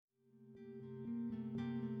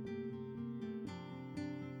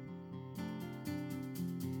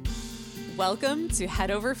Welcome to Head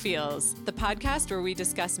Over Feels, the podcast where we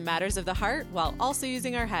discuss matters of the heart while also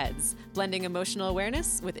using our heads, blending emotional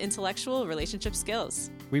awareness with intellectual relationship skills.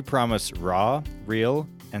 We promise raw, real,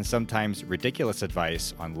 and sometimes ridiculous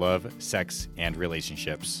advice on love, sex, and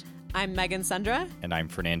relationships. I'm Megan Sundra. And I'm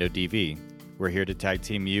Fernando DV. We're here to tag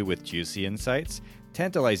team you with juicy insights,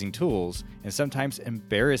 tantalizing tools, and sometimes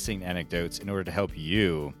embarrassing anecdotes in order to help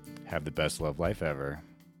you have the best love life ever.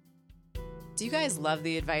 Do you guys love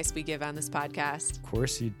the advice we give on this podcast? Of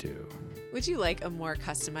course you do. Would you like a more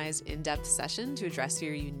customized, in-depth session to address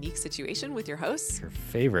your unique situation with your hosts? Your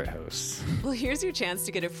favorite hosts. Well, here's your chance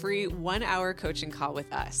to get a free 1-hour coaching call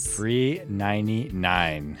with us. Free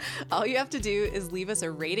 99. All you have to do is leave us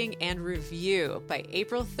a rating and review by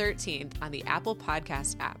April 13th on the Apple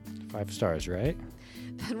Podcast app. 5 stars, right?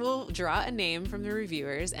 Then we'll draw a name from the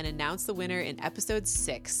reviewers and announce the winner in episode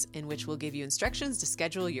 6, in which we'll give you instructions to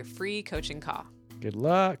schedule your free coaching call. Good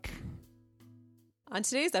luck. On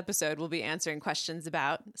today's episode, we'll be answering questions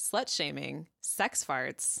about slut shaming, sex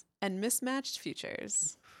farts, and mismatched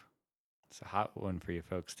futures. It's a hot one for you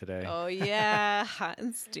folks today. Oh, yeah. Hot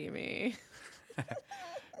and steamy.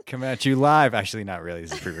 Coming at you live. Actually, not really.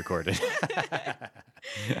 This is pre-recorded.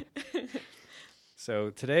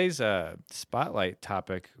 So today's spotlight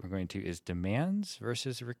topic we're going to is demands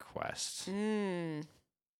versus requests. A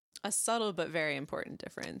subtle but very important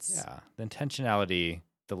difference. Yeah. The intentionality,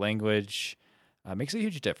 the language makes a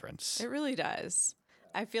huge difference. It really does.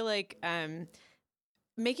 I feel like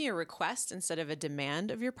making a request instead of a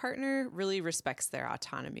demand of your partner really respects their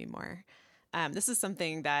autonomy more. This is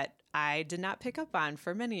something that I did not pick up on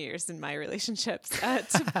for many years in my relationships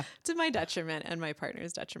to my detriment and my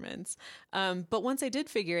partner's detriments. But once I did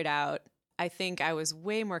figure it out, I think I was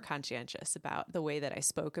way more conscientious about the way that I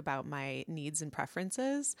spoke about my needs and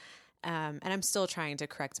preferences. And I'm still trying to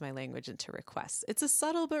correct my language into requests. It's a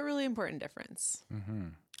subtle but really important difference. Mm-hmm.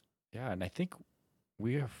 Yeah, and I think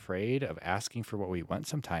we're afraid of asking for what we want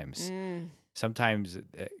sometimes. Sometimes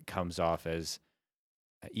it comes off as,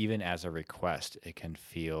 even as a request, it can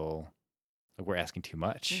feel like we're asking too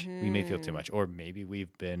much. We may feel too much, or maybe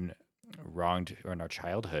we've been wronged in our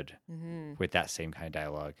childhood with that same kind of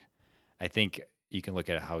dialogue. I think you can look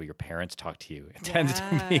at how your parents talk to you. It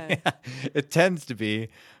tends to be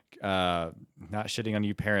not shitting on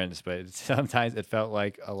you parents, but sometimes it felt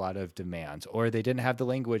like a lot of demands, or they didn't have the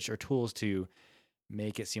language or tools to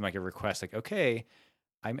make it seem like a request. Like, okay,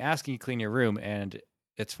 I'm asking you to clean your room, and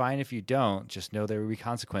it's fine if you don't. Just know there will be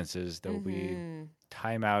consequences. There will be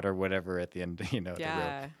timeout or whatever at the end.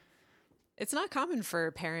 Yeah. It's not common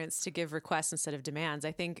for parents to give requests instead of demands.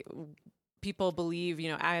 I think people believe,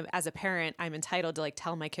 as a parent, I'm entitled to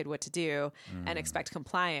tell my kid what to do and expect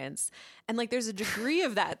compliance. And there's a degree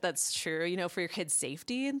of that that's true, for your kid's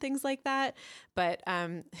safety and things like that. But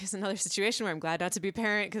there's another situation where I'm glad not to be a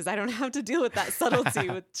parent because I don't have to deal with that subtlety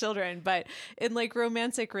with children. But in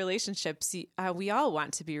romantic relationships, we all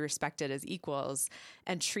want to be respected as equals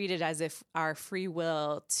and treated as if our free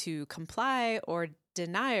will to comply or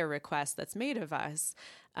deny a request that's made of us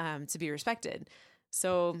to be respected.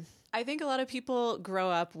 So I think a lot of people grow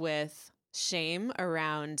up with shame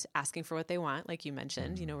around asking for what they want, like you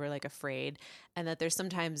mentioned, we're afraid, and that there's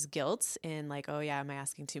sometimes guilt in oh yeah, am I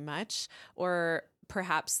asking too much? Or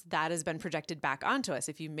perhaps that has been projected back onto us.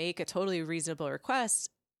 If you make a totally reasonable request,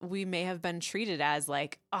 we may have been treated as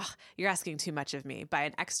oh, you're asking too much of me by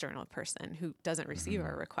an external person who doesn't receive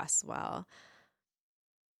our requests well.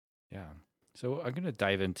 Yeah. So I'm going to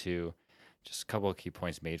dive into just a couple of key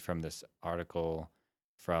points made from this article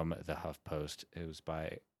from the HuffPost. It was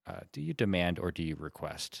by Do You Demand or Do You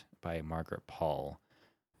Request by Margaret Paul.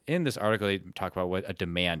 In this article, they talk about what a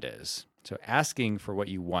demand is. So asking for what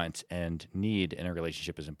you want and need in a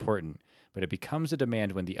relationship is important, but it becomes a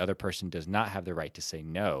demand when the other person does not have the right to say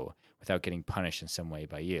no without getting punished in some way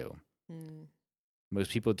by you.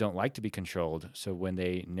 Most people don't like to be controlled, so when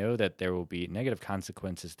they know that there will be negative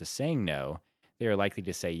consequences to saying no, they are likely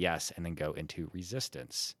to say yes and then go into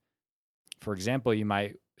resistance. For example, you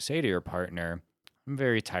might say to your partner, I'm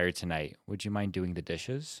very tired tonight. Would you mind doing the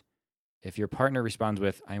dishes? If your partner responds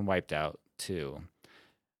with, I'm wiped out too.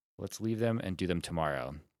 Let's leave them and do them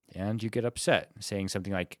tomorrow. And you get upset, saying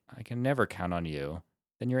something like, I can never count on you.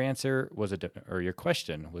 Then your answer was your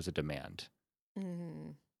question was a demand.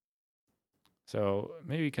 So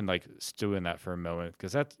maybe you can stew in that for a moment,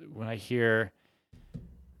 because that's when I hear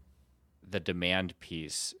the demand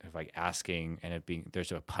piece of asking and it being,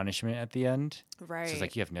 there's a punishment at the end. Right. So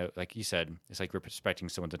it's you have no, like you said, it's we're respecting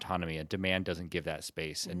someone's autonomy. A demand doesn't give that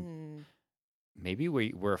space. And maybe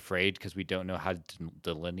we're afraid because we don't know how to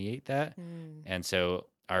delineate that. And so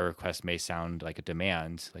our request may sound like a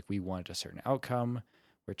demand, like we want a certain outcome.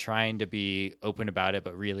 We're trying to be open about it,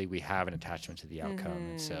 but really we have an attachment to the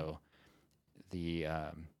outcome. And so the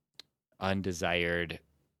undesired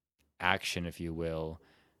action, if you will,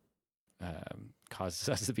 causes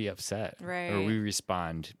us to be upset. Right. Or we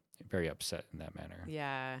respond very upset in that manner.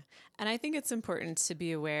 Yeah. And I think it's important to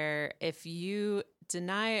be aware if you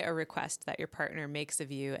deny a request that your partner makes of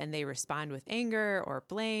you and they respond with anger or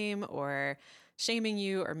blame or shaming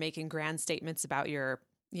you or making grand statements about your,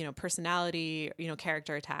 personality,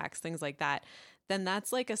 character attacks, things like that, then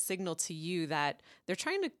that's like a signal to you that they're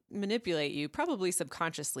trying to manipulate you, probably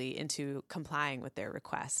subconsciously, into complying with their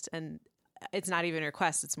request. And it's not even a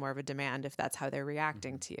request, it's more of a demand if that's how they're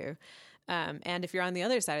reacting to you. And if you're on the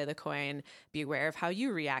other side of the coin, be aware of how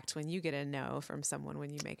you react when you get a no from someone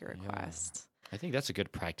when you make a request. I think that's a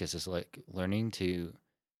good practice, is like learning to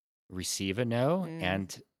receive a no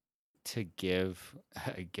and to give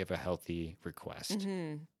a healthy request.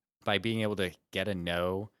 By being able to get a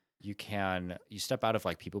no, you step out of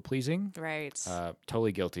like people pleasing. Right.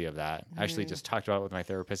 Totally guilty of that. Actually just talked about it with my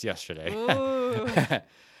therapist yesterday.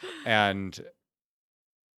 And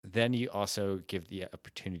then you also give the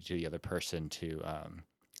opportunity to the other person to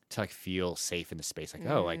like feel safe in the space. Like,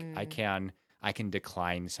 oh, like I can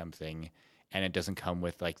decline something and it doesning come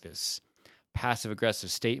with like this passive aggressive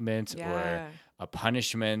statement or a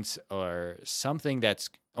punishment or something that's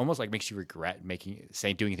almost like makes you regret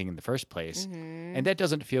doing anything in the first place. And that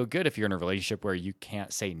doesn't feel good if you're in a relationship where you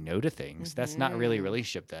can't say no to things. That's not really a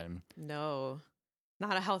relationship then. No,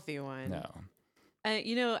 not a healthy one. No.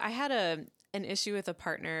 I had an issue with a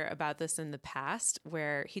partner about this in the past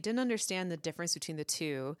where he didn't understand the difference between the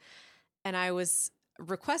two. And I was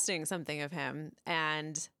requesting something of him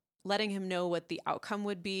and letting him know what the outcome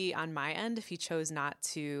would be on my end if he chose not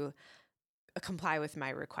to comply with my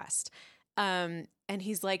request. And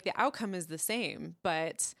he's like, the outcome is the same,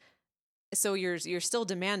 but so you're still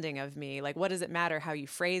demanding of me. Like, what does it matter how you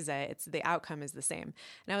phrase it? It's the outcome is the same.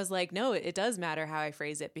 And I was like, no, it does matter how I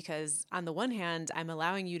phrase it, because on the one hand, I'm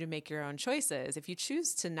allowing you to make your own choices. If you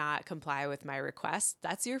choose to not comply with my request,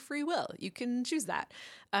 that's your free will. You can choose that.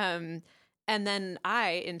 And then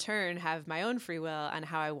I, in turn, have my own free will on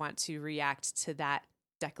how I want to react to that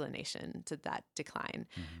declination, to that decline,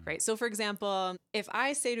 right? So for example, if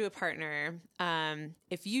I say to a partner,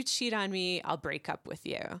 if you cheat on me, I'll break up with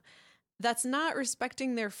you. That's not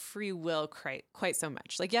respecting their free will quite so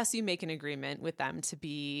much. Like, yes, you make an agreement with them to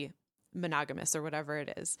be monogamous or whatever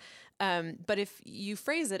it is. But if you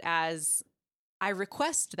phrase it as, I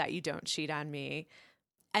request that you don't cheat on me,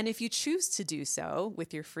 and if you choose to do so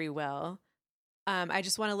with your free will, I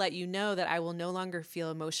just want to let you know that I will no longer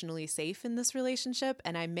feel emotionally safe in this relationship.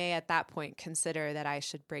 And I may at that point consider that I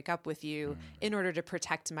should break up with you in order to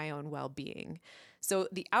protect my own well-being. So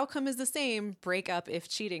the outcome is the same, break up if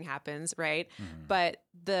cheating happens, right? But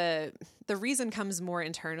the reason comes more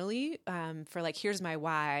internally, for like, here's my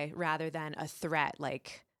why, rather than a threat,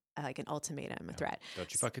 like an ultimatum, a threat.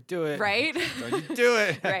 Don't you fucking do it. Right? Don't you do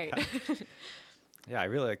it. Right. Yeah, I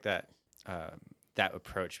really like that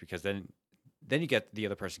approach, because then you get the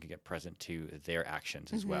other person can get present to their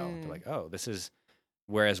actions as well. They're like, oh, this is,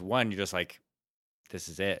 whereas one, you're just like, this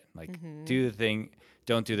is it. Like, do the thing,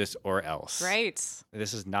 don't do this or else. Right.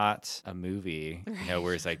 This is not a movie,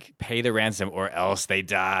 where it's like, pay the ransom or else they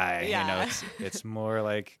die. Yeah. It's more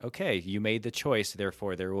like, okay, you made the choice,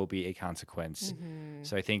 therefore there will be a consequence.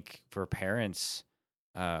 So I think for parents,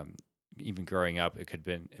 even growing up, it could have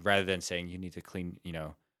been, rather than saying you need to clean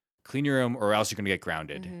your room or else you're going to get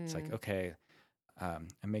grounded. It's like, okay, I'm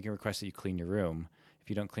making a request that you clean your room. If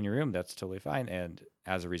you don't clean your room, that's totally fine. And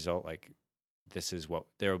as a result, like,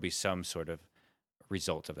 there will be some sort of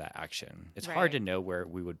result of that action. It's hard to know where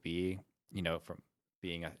we would be, from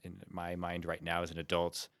being in my mind right now as an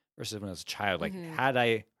adult versus when I was a child. Like, had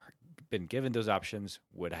I been given those options,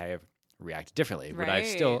 would I have reacted differently? Would I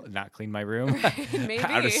still not clean my room Maybe.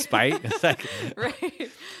 out of spite? It's like, right.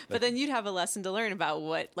 But then you'd have a lesson to learn about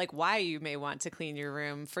why you may want to clean your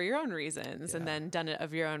room for your own reasons, and then done it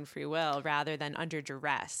of your own free will rather than under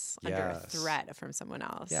duress, under a threat from someone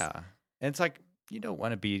else. Yeah. And it's like, you don't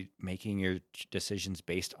want to be making your decisions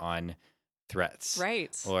based on threats.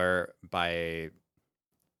 Right. Or by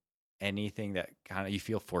anything that kind of you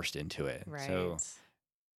feel forced into it. Right. So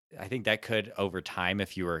I think that could, over time,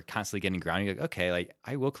 if you were constantly getting grounded, you're like, okay, like,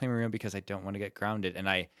 I will clean my room because I don't want to get grounded. And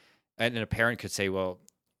a parent could say, well,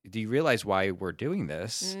 do you realize why we're doing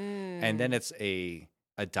this? And then it's a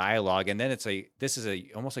dialogue, and then this is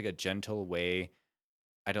almost like a gentle way.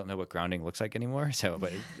 I don't know what grounding looks like anymore.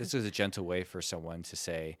 But this is a gentle way for someone to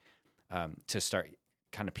say, to start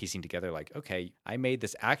kind of piecing together like, okay, I made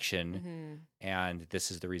this action Mm-hmm. and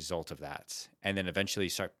this is the result of that. And then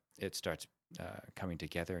eventually it starts coming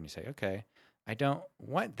together and you say, okay, I don't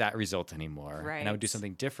want that result anymore. And I would do Right.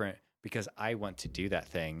 something different because I want to do that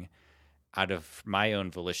thing out of my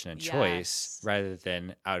own volition and choice Yes. rather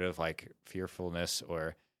than out of like fearfulness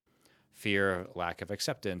or fear of lack of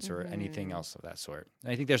acceptance or anything Mm-hmm. else of that sort.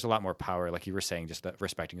 And I think there's a lot more power, like you were saying, just that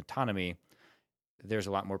respecting autonomy. There's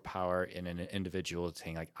a lot more power in an individual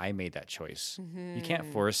saying like, I made that choice. You can't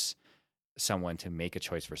Mm-hmm. force someone to make a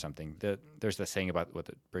choice for something. There's the saying about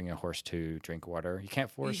bringing a horse to drink water. You can't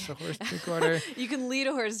force a horse to drink water. You can lead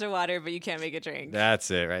a horse to water, but you can't make it drink. That's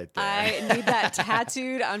it right there. I need that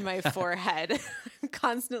tattooed on my forehead. I'm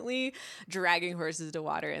constantly dragging horses to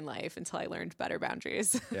water in life until I learned better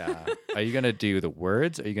boundaries. Yeah. Are you going to do the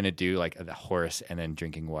words? Or are you going to do like the horse and then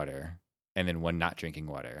drinking water and then one not drinking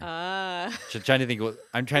water? Trying to think.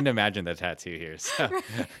 I'm trying to imagine the tattoo here. So.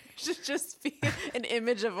 Right. Should just be an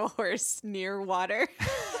image of a horse near water.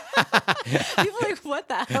 People are like, what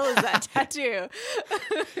the hell is that tattoo?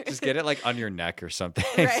 Just get it like on your neck or something.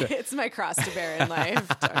 Right. So- It's my cross to bear in life.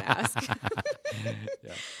 Don't ask.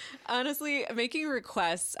 Yeah. Honestly, making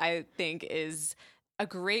requests, I think, is a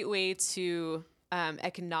great way to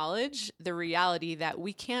acknowledge the reality that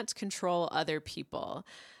we can't control other people.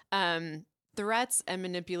 Threats and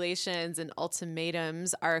manipulations and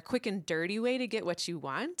ultimatums are a quick and dirty way to get what you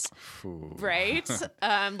want, Ooh. right?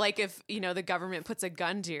 Like if, the government puts a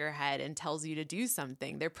gun to your head and tells you to do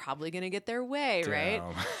something, they're probably going to get their way, right?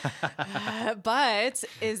 Damn. But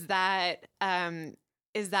is that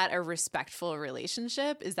a respectful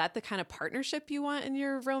relationship? Is that the kind of partnership you want in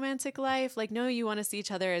your romantic life? Like, no, you want to see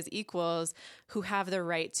each other as equals who have the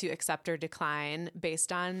right to accept or decline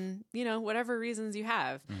based on, whatever reasons you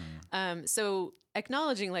have. So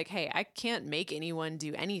acknowledging like, hey, I can't make anyone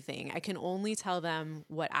do anything. I can only tell them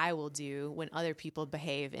what I will do when other people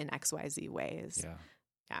behave in XYZ ways. Yeah.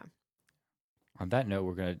 Yeah. On that note,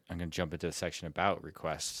 I'm gonna jump into the section about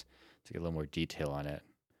requests to get a little more detail on it.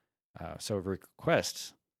 So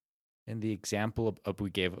requests, in the example we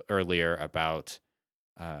gave earlier about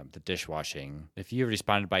the dishwashing, if you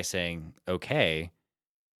responded by saying okay,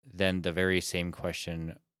 then the very same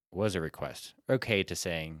question was a request. Okay to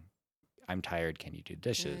saying, I'm tired, can you do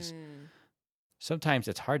dishes? Sometimes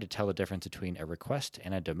it's hard to tell the difference between a request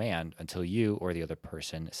and a demand until you or the other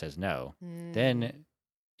person says no. Then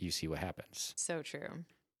you see what happens. So true.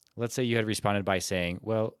 Let's say you had responded by saying,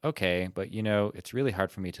 well, okay, but it's really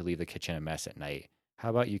hard for me to leave the kitchen a mess at night. How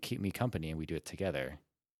about you keep me company and we do it together?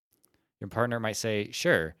 Your partner might say,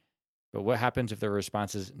 sure, but what happens if the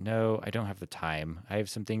response is, no, I don't have the time. I have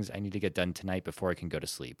some things I need to get done tonight before I can go to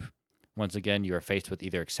sleep. Once again, you are faced with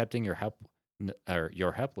either accepting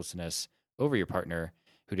your helplessness over your partner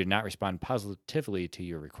who did not respond positively to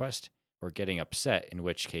your request or getting upset, in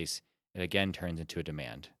which case it again turns into a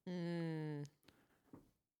demand.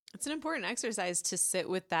 It's an important exercise to sit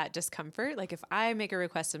with that discomfort. Like if I make a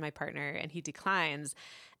request of my partner and he declines,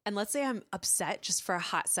 and let's say I'm upset just for a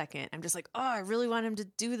hot second, I'm just like, oh, I really want him to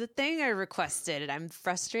do the thing I requested, and I'm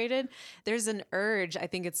frustrated. There's an urge, I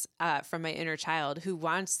think it's from my inner child, who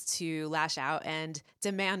wants to lash out and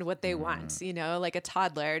demand what they want, like a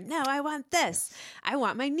toddler. No, I want this. I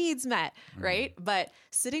want my needs met, right? But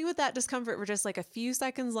sitting with that discomfort for just like a few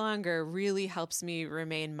seconds longer really helps me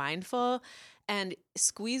remain mindful and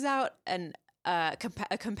squeeze out a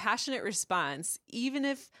compassionate response, even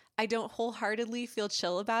if I don't wholeheartedly feel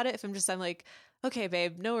chill about it. If I'm like, okay,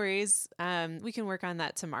 babe, no worries. We can work on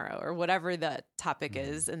that tomorrow, or whatever the topic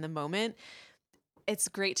is in the moment. It's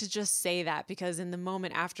great to just say that, because in the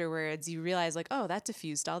moment afterwards, you realize like, oh, that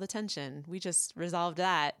diffused all the tension. We just resolved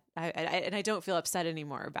that. And I don't feel upset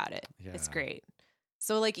anymore about it. Yeah. It's great.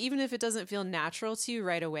 So like, even if it doesn't feel natural to you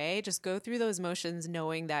right away, just go through those motions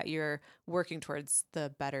knowing that you're working towards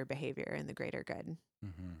the better behavior and the greater good.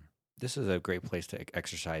 Mm-hmm. This is a great place to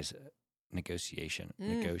exercise negotiation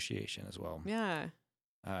as well. Yeah.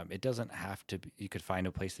 It doesn't have to be, you could find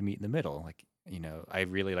a place to meet in the middle. Like, I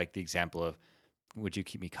really like the example of, would you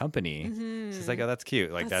keep me company? So it's like, oh, that's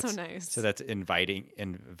cute. Like That's so nice. So that's inviting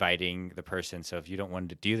the person. So if you don't want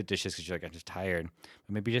to do the dishes because you're like, I'm just tired,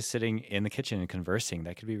 but maybe just sitting in the kitchen and conversing,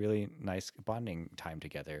 that could be really nice bonding time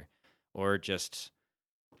together. Or just,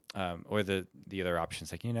 or the other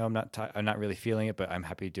options, like, I'm not really feeling it, but I'm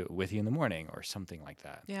happy to do it with you in the morning or something like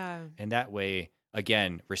that. Yeah. And that way,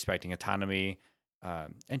 again, respecting autonomy.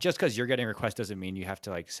 And just because you're getting a request doesn't mean you have to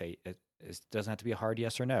like say it doesn't have to be a hard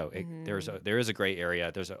yes or no. There is a gray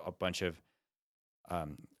area. There's a bunch of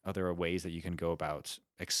other ways that you can go about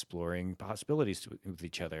exploring possibilities with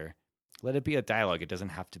each other. let it be a dialogue. It doesn't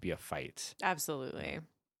have to be a fight. Absolutely.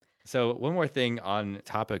 So one more thing on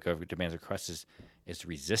topic of demands and requests is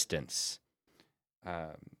resistance.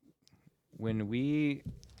 When we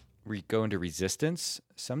go into resistance,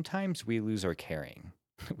 sometimes we lose our caring.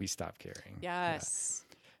 We stop caring. Yes.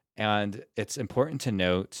 Yeah. And it's important to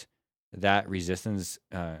note that resistance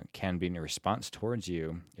can be in a response towards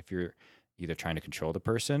you if you're either trying to control the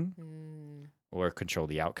person or control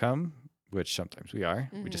the outcome, which sometimes we are.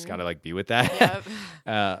 We just got to like be with that.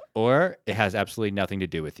 Yep. Or it has absolutely nothing to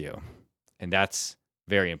do with you. And that's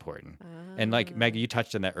very important. And like Maggie, you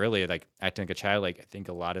touched on that earlier, like acting like a child. Like I think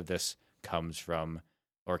a lot of this comes from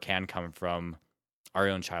or can come from our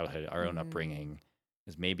own childhood, our own upbringing.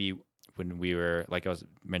 Is maybe when we were, like I was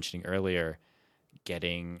mentioning earlier,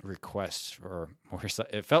 getting requests for more,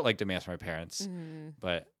 it felt like demands from my parents,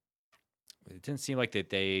 but it didn't seem like that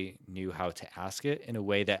they knew how to ask it in a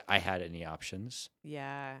way that I had any options.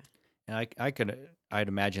 Yeah. And I'd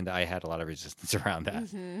imagine that I had a lot of resistance around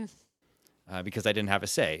that. Because I didn't have a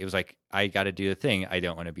say. It was like, I got to do the thing I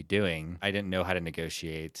don't want to be doing. I didn't know how to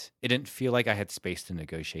negotiate. It didn't feel like I had space to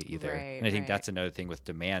negotiate either. Right, and I think that's another thing with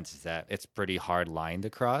demands is that it's pretty hard line to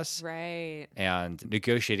cross. Right. And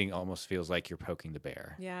negotiating almost feels like you're poking the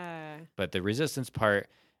bear. Yeah. But the resistance part,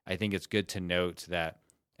 I think it's good to note that,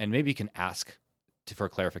 and maybe you can ask for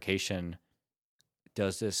clarification,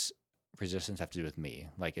 does this resistance have to do with me?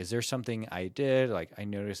 Like, is there something I did? Like, I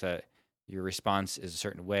noticed that your response is a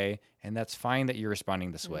certain way, and that's fine that you're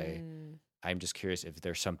responding this way. I'm just curious if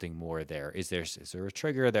there's something more there. Is there a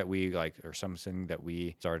trigger that we like, or something that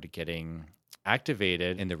we started getting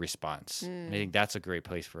activated in the response? And I think that's a great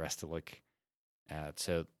place for us to look at.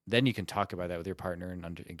 So then you can talk about that with your partner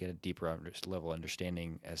and get a deeper level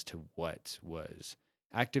understanding as to what was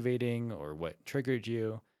activating or what triggered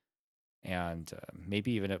you, and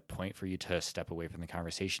maybe even a point for you to step away from the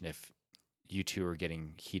conversation if you two are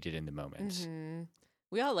getting heated in the moment.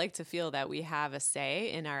 We all like to feel that we have a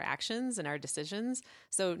say in our actions and our decisions.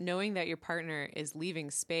 So knowing that your partner is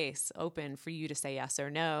leaving space open for you to say yes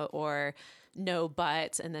or no, or no,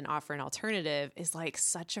 but, and then offer an alternative is like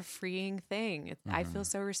such a freeing thing. I feel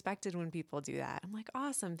so respected when people do that. I'm like,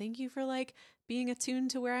 awesome. Thank you for like being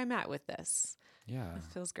attuned to where I'm at with this. Yeah. It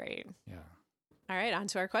feels great. Yeah. All right. On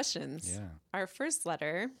to our questions. Yeah. Our first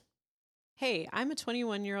letter. Hey, I'm a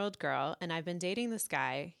 21-year-old girl, and I've been dating this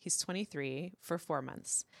guy, he's 23, for 4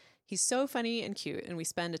 months. He's so funny and cute, and we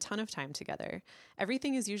spend a ton of time together.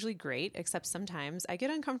 Everything is usually great, except sometimes I get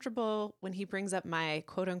uncomfortable when he brings up my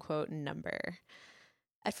quote-unquote number.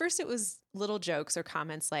 At first, it was little jokes or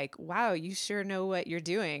comments like, wow, you sure know what you're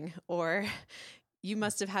doing, or you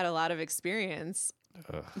must have had a lot of experience.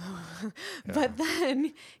 But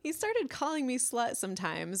then he started calling me slut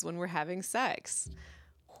sometimes when we're having sex.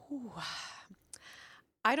 Ooh.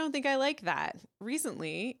 I don't think I like that.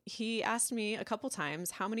 Recently, he asked me a couple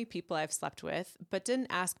times how many people I've slept with, but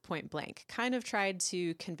didn't ask point blank, kind of tried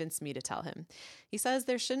to convince me to tell him. He says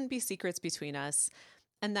there shouldn't be secrets between us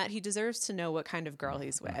and that he deserves to know what kind of girl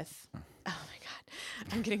he's with. Oh my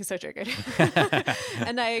God, I'm getting so triggered.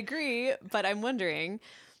 And I agree, but I'm wondering,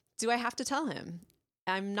 do I have to tell him?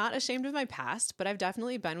 I'm not ashamed of my past, but I've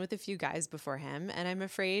definitely been with a few guys before him, and I'm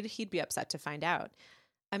afraid he'd be upset to find out.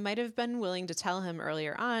 I might have been willing to tell him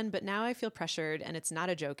earlier on, but now I feel pressured and it's not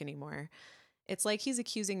a joke anymore. It's like he's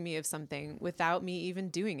accusing me of something without me even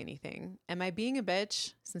doing anything. Am I being a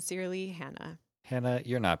bitch? Sincerely, Hannah. Hannah,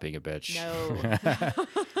 you're not being a bitch.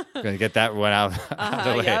 No. We're going to get that one out of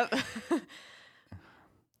the way. Yep.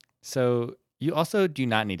 So you also do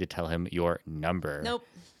not need to tell him your number. Nope.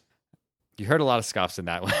 You heard a lot of scoffs in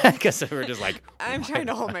that one. I guess we're just like, I'm trying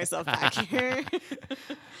to hold myself back here.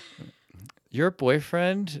 Your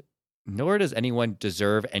boyfriend, nor does anyone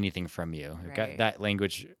deserve anything from you. Right. That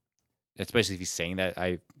language, especially if he's saying that,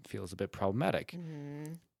 I feel is a bit problematic.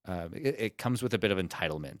 It comes with a bit of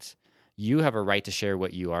entitlement. You have a right to share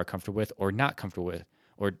what you are comfortable with or not comfortable with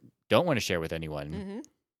or don't want to share with anyone.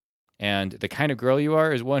 And the kind of girl you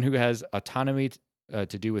are is one who has autonomy to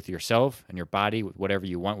do with yourself and your body, with whatever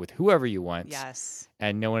you want, with whoever you want. Yes.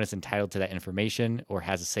 And no one is entitled to that information or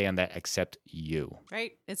has a say on that except you.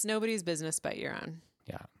 Right. It's nobody's business but your own.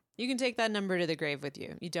 Yeah. You can take that number to the grave with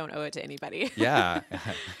you. You don't owe it to anybody. Yeah.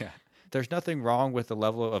 There's nothing wrong with the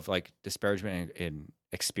level of like disparagement in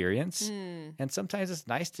experience. And sometimes it's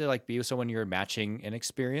nice to like be with someone you're matching in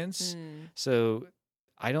experience. So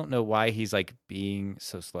I don't know why he's like being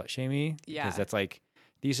so slut shamey. Yeah. Because that's like,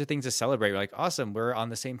 these are things to celebrate. We're like, awesome, we're on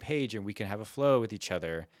the same page and we can have a flow with each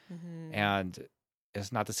other. And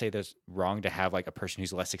it's not to say there's wrong to have like a person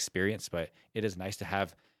who's less experienced, but it is nice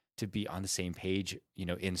to be on the same page,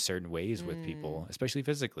 in certain ways with people, especially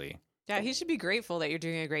physically. Yeah, he should be grateful that you're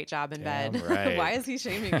doing a great job in Damn bed. right. Why is he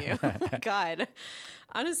shaming you? Oh my God.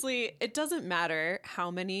 Honestly, it doesn't matter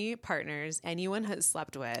how many partners anyone has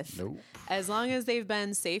slept with. Nope. As long as they've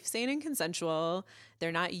been safe, sane, and consensual,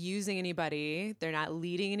 they're not using anybody, they're not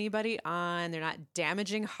leading anybody on, they're not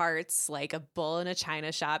damaging hearts like a bull in a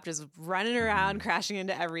china shop, just running around, crashing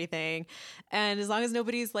into everything. And as long as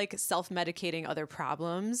nobody's like self-medicating other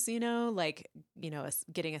problems,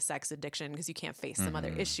 getting a sex addiction because you can't face some other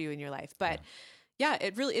issue in your life. But yeah,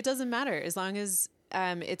 it doesn't matter as long as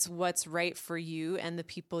it's what's right for you and the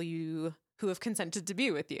people who have consented to be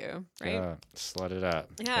with you, right? Yeah, slut it up.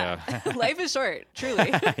 Yeah. Life is short, truly.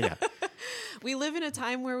 Yeah. We live in a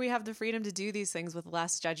time where we have the freedom to do these things with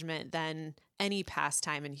less judgment than any past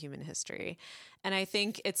time in human history. And I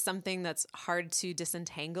think it's something that's hard to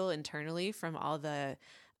disentangle internally from all the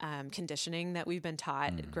conditioning that we've been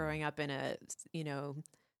taught growing up in a,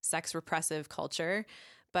 sex repressive culture.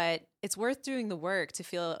 But it's worth doing the work to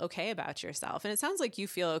feel okay about yourself. And it sounds like you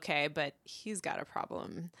feel okay, but he's got a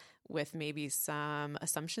problem with maybe some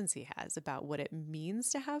assumptions he has about what it means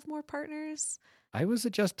to have more partners. I was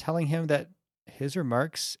just telling him that his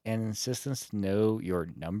remarks and insistence to know your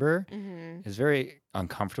number is very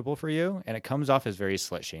uncomfortable for you, and it comes off as very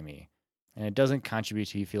slut-shamey. And it doesn't contribute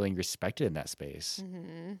to you feeling respected in that space.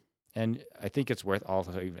 And I think it's worth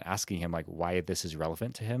also even asking him, like, why this is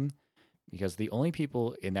relevant to him. Because the only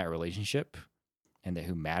people in that relationship and that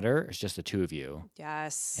who matter is just the two of you.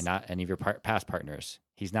 Yes. And not any of your past partners.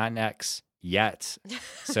 He's not an ex yet.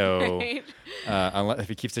 So Right? Unless if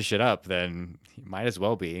he keeps this shit up, then he might as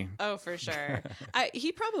well be. Oh, for sure.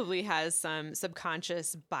 He probably has some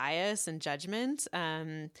subconscious bias and judgment.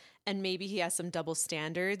 And maybe he has some double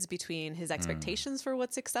standards between his expectations for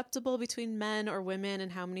what's acceptable between men or women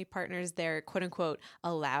and how many partners they're quote unquote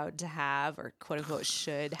allowed to have or quote unquote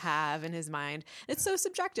should have in his mind. It's so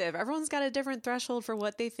subjective. Everyone's got a different threshold for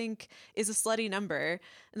what they think is a slutty number.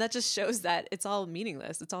 And that just shows that it's all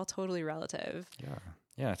meaningless. It's all totally relative. Yeah.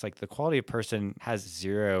 Yeah, it's like the quality of person has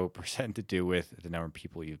 0% to do with the number of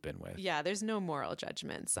people you've been with. Yeah, there's no moral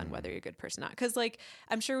judgments on whether you're a good person or not. Because,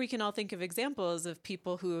 I'm sure we can all think of examples of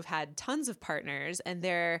people who have had tons of partners and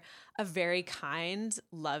they're a very kind,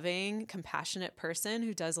 loving, compassionate person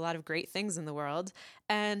who does a lot of great things in the world.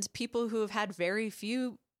 And people who have had very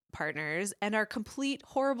few partners and are complete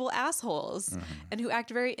horrible assholes and who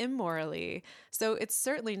act very immorally. So it's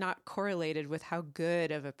certainly not correlated with how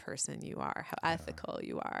good of a person you are, how ethical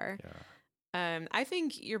you are. I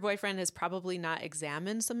think your boyfriend has probably not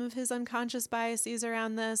examined some of his unconscious biases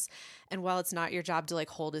around this. And while it's not your job to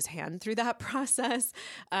hold his hand through that process,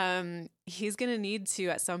 he's going to need to,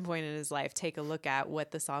 at some point in his life, take a look at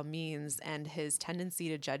what this all means and his tendency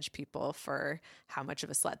to judge people for how much of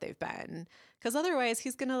a slut they've been. Because otherwise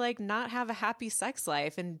he's going to not have a happy sex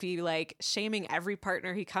life and be shaming every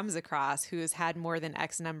partner he comes across who has had more than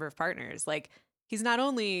X number of partners. He's not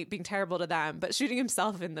only being terrible to them, but shooting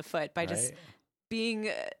himself in the foot by just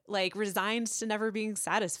being resigned to never being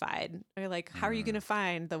satisfied. Or how are you going to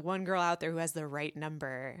find the one girl out there who has the right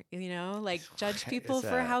number? Judge people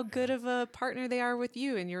for how good of a partner they are with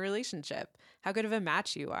you in your relationship, how good of a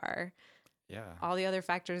match you are. Yeah. All the other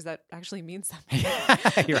factors that actually mean something.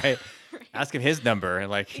 You're right. Ask him his number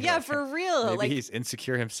and yeah, for real. Maybe he's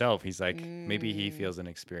insecure himself. He's maybe he feels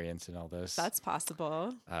inexperienced in all this. That's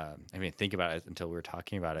possible. Think about it until we were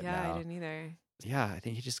talking about it now. Yeah, I didn't either. Yeah, I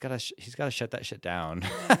think he's got to shut that shit down.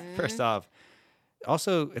 First off.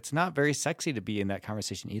 Also, it's not very sexy to be in that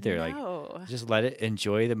conversation either. No. Just let it,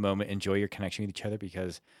 enjoy the moment, enjoy your connection with each other,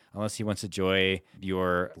 because unless he wants to enjoy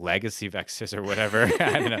your legacy of exes or whatever,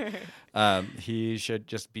 I don't know, he should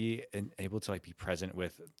just be able to be present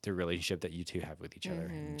with the relationship that you two have with each other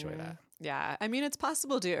and enjoy that. Yeah. It's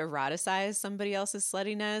possible to eroticize somebody else's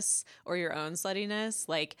sluttiness or your own sluttiness.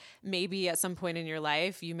 Maybe at some point in your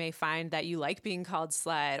life, you may find that you like being called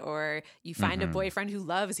slut, or you find a boyfriend who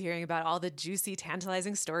loves hearing about all the juicy,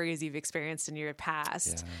 tantalizing stories you've experienced in your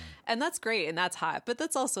past. Yeah. And that's great and that's hot, but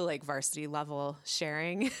that's also varsity level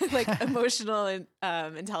sharing. Emotional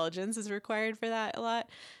intelligence is required for that a lot.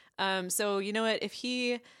 So you know what? If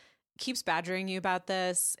he keeps badgering you about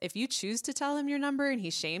this, if you choose to tell him your number and he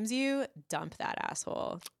shames you, dump that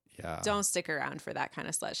asshole. Yeah. Don't stick around for that kind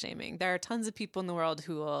of slut shaming. There are tons of people in the world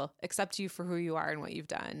who will accept you for who you are and what you've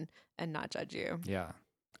done and not judge you. Yeah.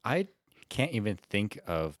 I can't even think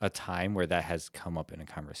of a time where that has come up in a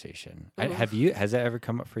conversation. Has that ever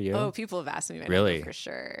come up for you? Oh, people have asked me my really? Number for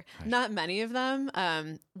sure. Gosh. Not many of them.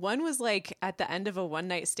 One was at the end of a one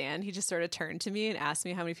night stand, he just sort of turned to me and asked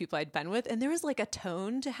me how many people I'd been with. And there was a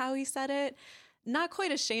tone to how he said it. Not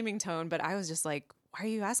quite a shaming tone, but I was just why are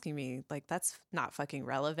you asking me? Like, that's not fucking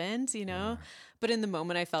relevant, you know? Yeah. But in the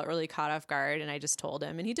moment, I felt really caught off guard and I just told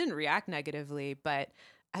him, and he didn't react negatively, but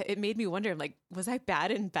it made me wonder, I'm like, was I bad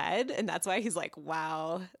in bed? And that's why he's like,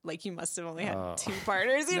 wow, like you must have only had two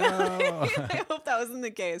partners, you know? I hope that wasn't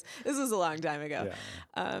the case. This was a long time ago.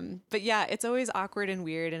 Yeah. But yeah, it's always awkward and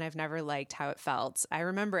weird, and I've never liked how it felt. I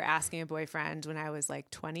remember asking a boyfriend when I was like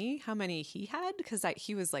 20 how many he had, because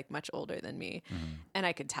he was like much older than me, and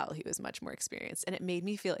I could tell he was much more experienced, and it made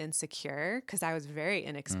me feel insecure because I was very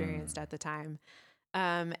inexperienced at the time.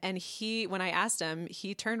 And when I asked him,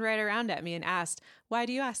 he turned right around at me and asked, why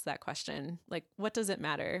do you ask that question? Like, what does it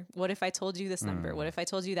matter? What if I told you this number? What if I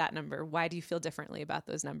told you that number? Why do you feel differently about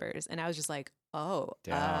those numbers? And I was just like, oh,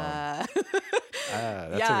 that's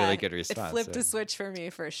a really good response. It flipped a switch for me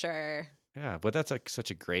for sure. Yeah, but that's like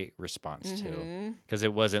such a great response too. Because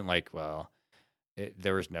it wasn't like, well,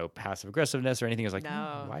 there was no passive aggressiveness or anything. It was like,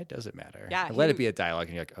 no. Why does it matter? Yeah, let it be a dialogue,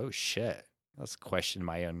 and you're like, oh shit, let's question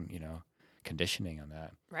my own, conditioning on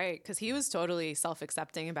that. Right, because he was totally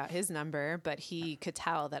self-accepting about his number, but he could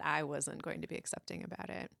tell that I wasn't going to be accepting about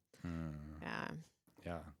it.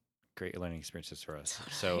 Yeah, great learning experiences for us.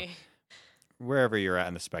 Totally. So wherever you're at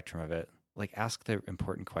in the spectrum of it, like, ask the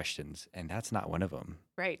important questions, and that's not one of them.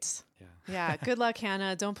 Right. Yeah. Good luck,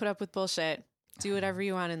 Hannah. Don't put up with bullshit. Do whatever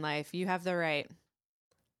you want in life. You have the right.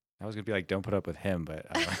 I was going to be like, don't put up with him, but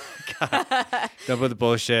don't put the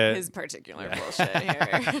bullshit. His particular bullshit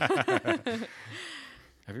here.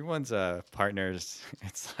 Everyone's partners,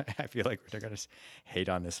 I feel like they're going to hate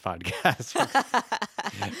on this podcast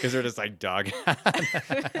because they're just like dog.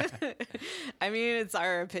 I mean, it's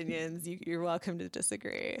our opinions. You're welcome to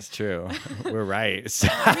disagree. It's true. We're right. So.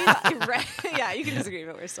 I mean, right. Yeah, you can disagree,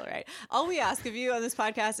 but we're still right. All we ask of you on this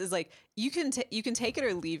podcast is like, you can take it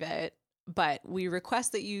or leave it, but we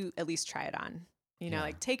request that you at least try it on.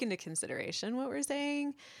 Like take into consideration what we're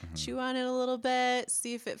saying, chew on it a little bit,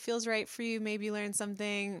 see if it feels right for you. Maybe learn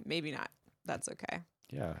something, maybe not. That's okay.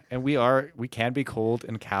 Yeah. And we can be cold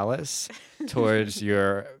and callous towards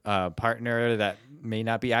your partner that may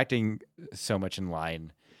not be acting so much in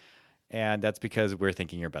line. And that's because we're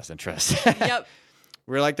thinking your best interest. Yep.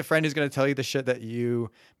 We're like the friend who's going to tell you the shit that you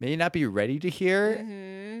may not be ready to hear,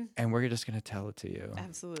 and we're just going to tell it to you.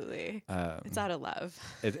 Absolutely. It's out of love.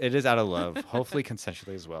 It is out of love, hopefully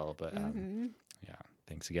consensually as well. But yeah,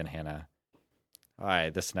 thanks again, Hannah. All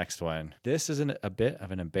right, this next one. This is a bit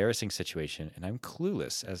of an embarrassing situation, and I'm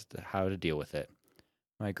clueless as to how to deal with it.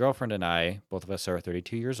 My girlfriend and I, both of us are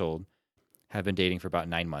 32 years old, have been dating for about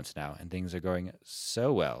 9 months now, and things are going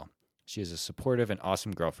so well. She is a supportive and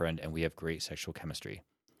awesome girlfriend, and we have great sexual chemistry.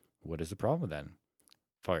 What is the problem then?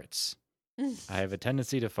 Farts. I have a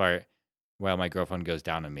tendency to fart while my girlfriend goes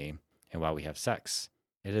down on me and while we have sex.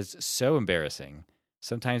 It is so embarrassing.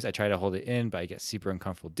 Sometimes I try to hold it in, but I get super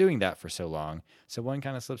uncomfortable doing that for so long, so one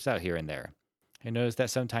kind of slips out here and there. I notice that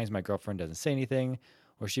sometimes my girlfriend doesn't say anything,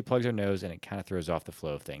 or she plugs her nose and it kind of throws off the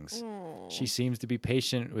flow of things. She seems to be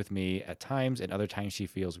patient with me at times, and other times she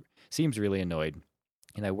seems really annoyed.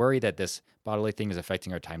 And I worry that this bodily thing is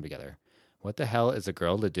affecting our time together. What the hell is a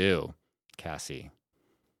girl to do? Cassie.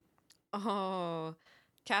 Oh,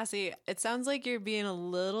 Cassie, it sounds like you're being a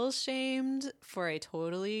little shamed for a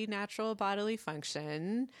totally natural bodily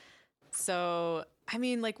function. So, I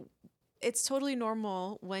mean, like, it's totally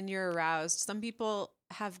normal when you're aroused. Some people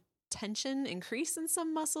have tension increase in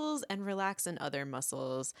some muscles and relax in other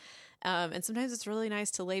muscles. And sometimes it's really nice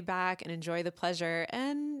to lay back and enjoy the pleasure,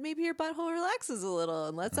 and maybe your butthole relaxes a little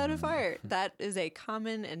and lets out a fart. That is a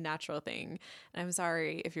common and natural thing. And I'm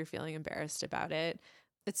sorry if you're feeling embarrassed about it.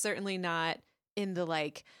 It's certainly not in the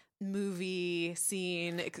like movie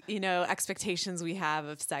scene, expectations we have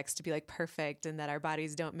of sex to be like perfect and that our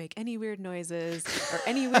bodies don't make any weird noises or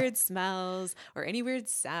any weird smells or any weird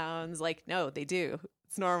sounds. Like, no, they do.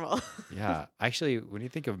 It's normal. Yeah. Actually, when you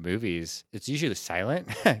think of movies, it's usually silent.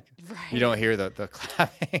 Right. You don't hear the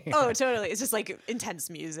clapping. Oh, totally. It's just like intense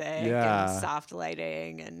music and soft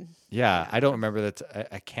lighting. And yeah. I don't remember that.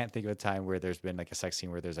 I can't think of a time where there's been like a sex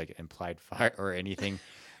scene where there's like implied fart or anything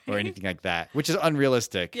or anything like that, which is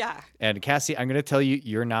unrealistic. Yeah. And Cassie, I'm going to tell you,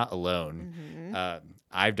 you're not alone.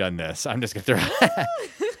 I've done this. I'm just going to throw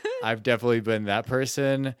I've definitely been that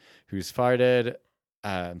person who's farted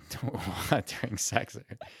during sex.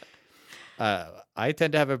 I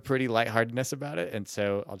tend to have a pretty lightheartedness about it, and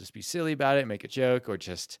so I'll just be silly about it, make a joke, or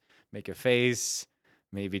just make a face,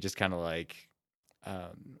 maybe just kind of like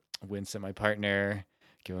wince at my partner,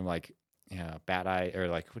 give him like bad eye, or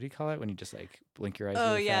like, what do you call it when you just like blink your eyes?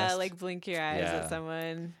 Oh really yeah, fast? like blink your eyes at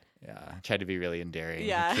someone. Yeah, try to be really endearing.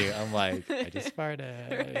 Yeah, too. I'm like, I just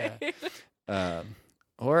farted. Right. Yeah.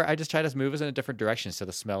 Or I just try to move us in a different direction so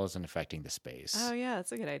the smell isn't affecting the space. Oh, yeah,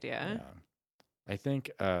 that's a good idea. Yeah. I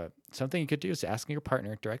think something you could do is asking your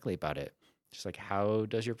partner directly about it. Just like, how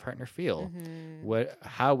does your partner feel?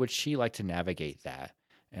 How would she like to navigate that?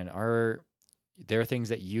 And are there things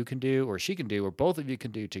that you can do or she can do or both of you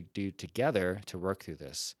can do together to work through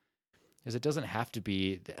this? Because it doesn't have to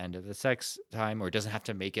be the end of the sex time, or it doesn't have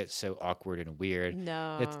to make it so awkward and weird.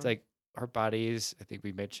 No. It's like our bodies, I think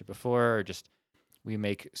we mentioned before, are just, we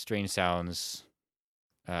make strange sounds.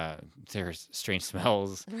 There's strange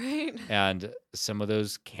smells. Right. And some of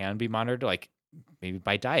those can be monitored, like maybe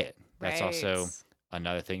by diet. That's also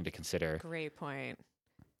another thing to consider. Great point.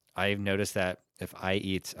 I've noticed that if I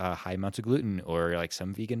eat high amounts of gluten or like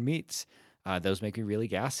some vegan meats, those make me really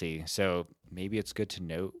gassy. So maybe it's good to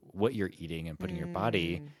know what you're eating and putting in your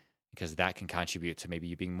body, because that can contribute to maybe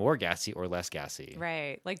you being more gassy or less gassy.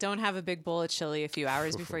 Right. Like, don't have a big bowl of chili a few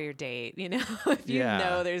hours before your date, you know, if you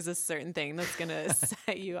know there's a certain thing that's going to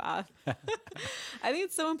set you off. I think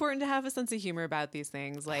it's so important to have a sense of humor about these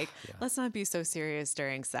things. Like, let's not be so serious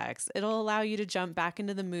during sex. It'll allow you to jump back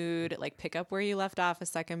into the mood, like pick up where you left off a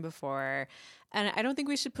second before. And I don't think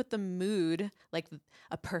we should put the mood, like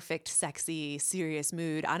a perfect, sexy, serious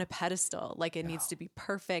mood, on a pedestal. Like, it needs to be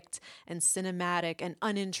perfect and cinematic and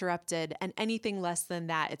uninterrupted. And anything less than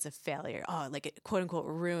that, it's a failure. Oh, like it, quote unquote,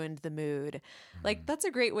 ruined the mood. Like, that's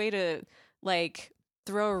a great way to like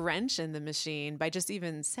throw a wrench in the machine by just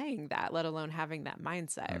even saying that, let alone having that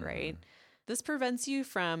mindset, right? This prevents you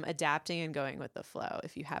from adapting and going with the flow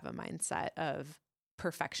if you have a mindset of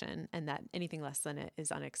perfection and that anything less than it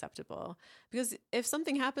is unacceptable. Because if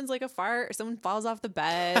something happens, like a fart, or someone falls off the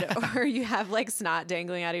bed, or you have like snot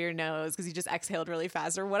dangling out of your nose because you just exhaled really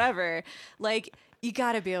fast or whatever, like, you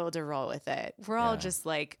got to be able to roll with it. We're all just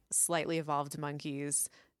like slightly evolved monkeys,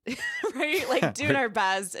 right? Like, doing our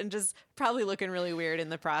best and just probably looking really weird in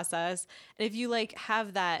the process. And if you like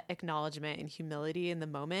have that acknowledgement and humility in the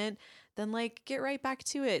moment, then like get right back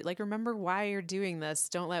to it. Like, remember why you're doing this.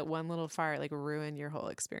 Don't let one little fart like ruin your whole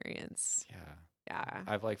experience. Yeah.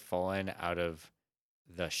 I've like fallen out of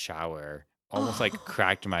the shower, almost like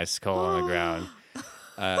cracked my skull on the ground.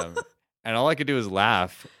 And all I could do was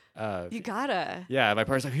laugh. You gotta. Yeah. My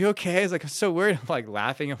partner's like, "Are you okay?" It's like, I'm so weird. I'm like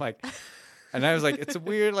laughing. I'm like, and I was like, it's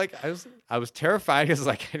weird. Like, I was terrified because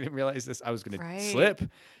like I didn't realize this. I was going to slip.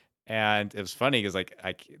 And it was funny because like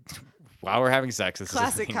while we're having sex, this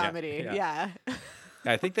classic is comedy. Yeah.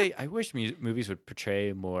 I think I wish movies would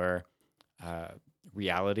portray more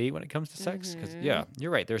reality when it comes to sex. Because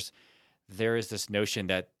you're right. There is this notion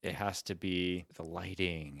that it has to be the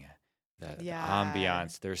lighting, the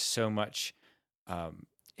ambiance. There's so much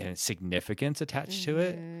significance attached to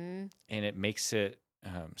it, and it makes it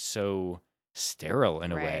so sterile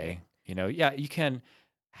in a way. You know, you can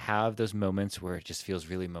have those moments where it just feels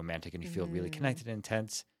really romantic and you feel really connected and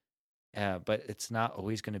intense, but it's not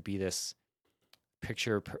always going to be this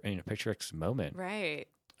picturesque moment, right?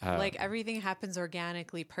 Like, everything happens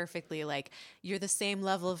organically, perfectly. Like, you're the same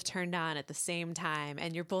level of turned on at the same time,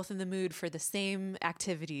 and you're both in the mood for the same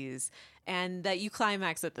activities, and that you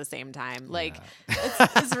climax at the same time. Like,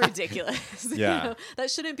 it's ridiculous. You know? That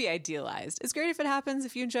shouldn't be idealized. It's great if it happens.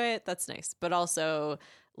 If you enjoy it, that's nice. But also,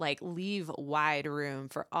 like, leave wide room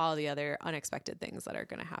for all the other unexpected things that are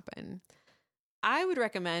going to happen. I would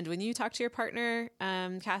recommend when you talk to your partner,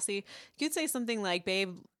 Cassie, you could say something like,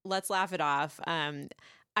 "Babe, let's laugh it off.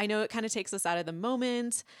 I know it kind of takes us out of the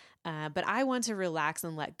moment, but I want to relax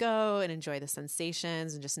and let go and enjoy the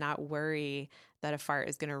sensations and just not worry that a fart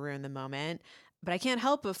is going to ruin the moment. But I can't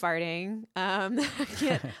help but farting.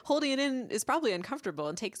 Holding it in is probably uncomfortable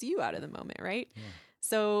and takes you out of the moment, right? Yeah.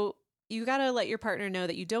 So you got to let your partner know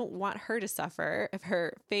that you don't want her to suffer if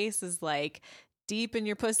her face is like deep in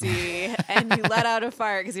your pussy and you let out a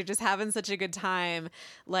fart because you're just having such a good time.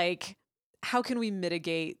 Like, how can we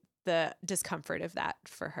mitigate the discomfort of that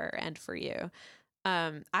for her and for you?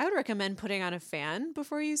 I would recommend putting on a fan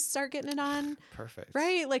before you start getting it on. Perfect.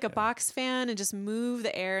 Right? Like a box fan, and just move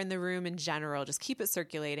the air in the room in general. Just keep it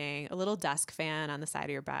circulating. A little desk fan on the side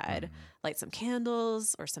of your bed. Light some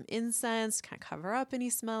candles or some incense, kind of cover up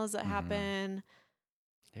any smells that happen.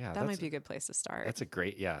 Yeah, that might be a good place to start. That's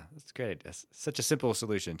great. That's such a simple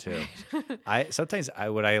solution too. What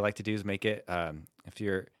I like to do is make it, if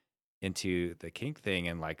you're into the kink thing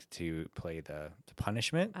and like to play the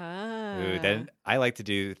punishment, then I like to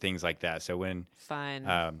do things like that. So when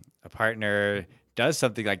a partner does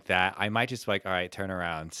something like that, I might just like, all right, turn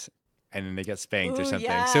around, and then they get spanked or something.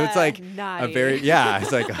 Yeah, so it's like naughty.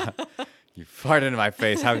 It's like you farted in my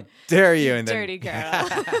face, how dare you? And dirty girl.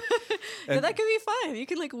 But that could be fun. You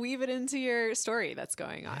can like weave it into your story that's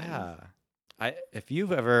going on. Yeah. if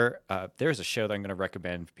you've ever, there's a show that I'm going to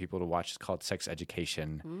recommend for people to watch. It's called Sex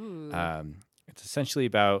Education. Ooh. It's essentially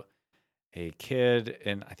about a kid,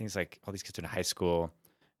 and I think it's like all these kids in high school,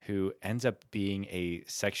 who ends up being a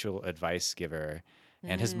sexual advice giver,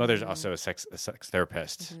 and his mother's also a sex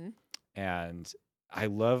therapist. And I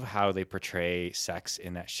love how they portray sex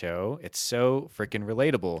in that show. It's so freaking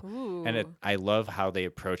relatable, and I love how they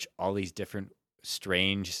approach all these different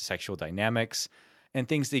strange sexual dynamics and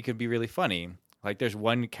things that could be really funny. Like there's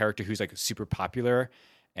one character who's like super popular,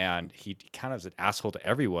 and he kind of is an asshole to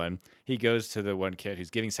everyone. He goes to the one kid who's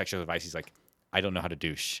giving sexual advice. He's like, I don't know how to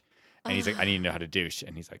douche. And he's like, I need to know how to douche.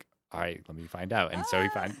 And he's like, all right, let me find out. And so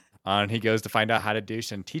he goes to find out how to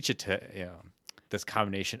douche and teach it to, this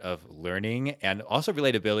combination of learning and also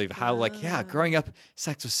relatability of how growing up,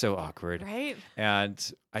 sex was so awkward. Right.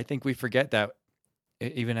 And I think we forget that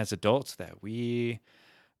even as adults that we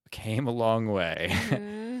came a long way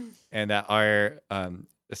and that our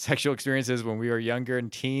sexual experiences when we were younger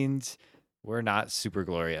and teens were not super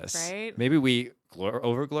glorious. Right. Maybe we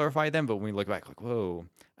over glorify them, but when we look back, like, whoa,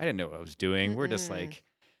 I didn't know what I was doing. We're just like,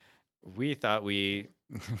 we thought we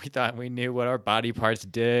knew what our body parts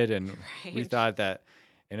did, and we thought that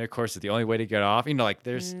intercourse is the only way to get off. Like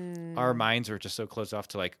there's our minds were just so closed off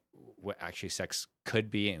to like what actually sex could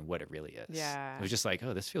be and what it really is. Yeah. It was just like,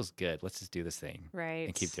 oh, this feels good. Let's just do this thing. Right.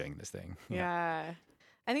 And keep doing this thing. Yeah.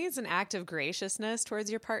 I think it's an act of graciousness towards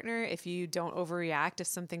your partner if you don't overreact if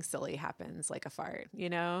something silly happens, like a fart,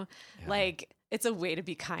 Like it's a way to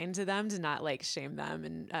be kind to them, to not like shame them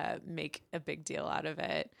and make a big deal out of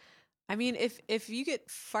it. I mean, if you get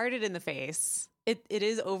farted in the face, it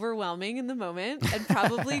is overwhelming in the moment and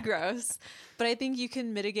probably gross, but I think you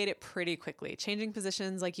can mitigate it pretty quickly. Changing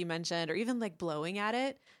positions, like you mentioned, or even like blowing at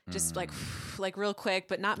it, just like real quick,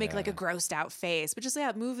 but not make like a grossed out face, but just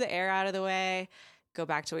move the air out of the way. Go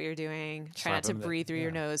back to what you're doing. Try not to breathe through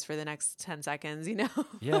your nose for the next 10 seconds,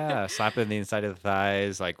 Yeah, slap it in the inside of the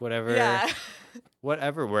thighs, like whatever. Yeah.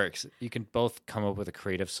 Whatever works. You can both come up with a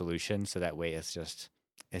creative solution, so that way it's just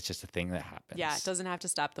a thing that happens. Yeah, it doesn't have to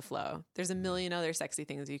stop the flow. There's a million other sexy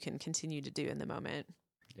things you can continue to do in the moment.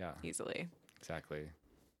 Yeah. Easily. Exactly.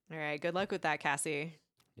 All right, good luck with that, Cassie.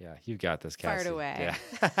 Yeah, you got this, Cassie. Fart away.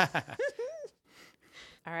 Yeah.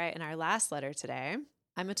 All right, and our last letter today.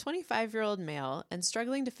 I'm a 25-year-old male and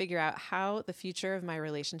struggling to figure out how the future of my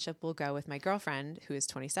relationship will go with my girlfriend, who is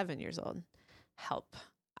 27 years old. Help.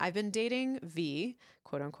 I've been dating V,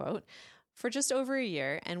 quote unquote, for just over a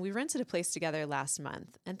year, and we rented a place together last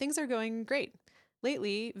month, and things are going great.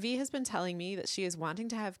 Lately, V has been telling me that she is wanting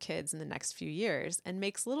to have kids in the next few years and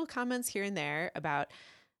makes little comments here and there about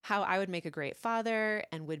how I would make a great father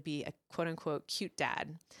and would be a quote unquote cute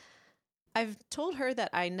dad. I've told her that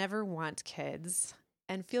I never want kids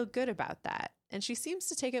and feel good about that, and she seems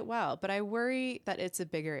to take it well, but I worry that it's a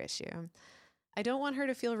bigger issue. I don't want her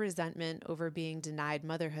to feel resentment over being denied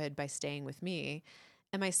motherhood by staying with me.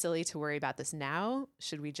 Am I silly to worry about this now?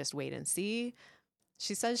 Should we just wait and see?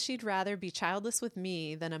 She says she'd rather be childless with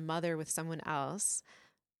me than a mother with someone else,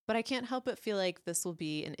 but I can't help but feel like this will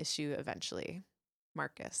be an issue eventually.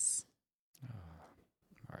 Marcus.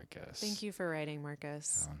 Marcus. Thank you for writing,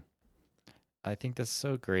 Marcus. I think that's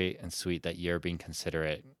so great and sweet that you're being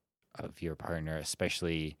considerate of your partner,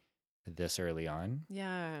 especially this early on.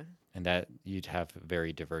 Yeah. And that you'd have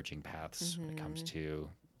very diverging paths when it comes to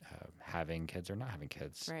having kids or not having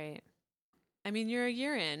kids. Right. I mean, you're a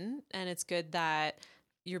year in, and it's good that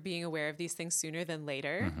you're being aware of these things sooner than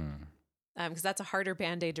later. Because that's a harder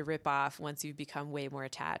Band-Aid to rip off once you become way more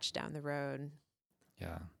attached down the road.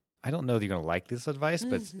 Yeah. I don't know that you're going to like this advice,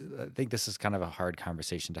 but I think this is kind of a hard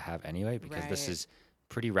conversation to have anyway, because this is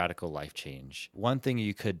pretty radical life change. One thing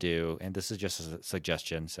you could do, and this is just a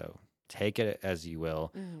suggestion, so take it as you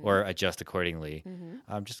will or adjust accordingly.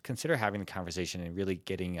 Just consider having the conversation and really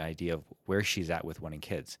getting an idea of where she's at with wanting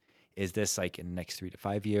kids. Is this like in the next 3 to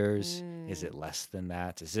 5 years? Is it less than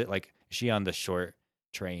that? Is it like, is she on the short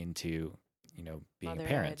train to, being a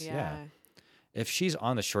parent? Yeah. If she's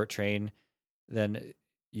on the short train, then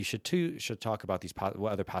you should talk about these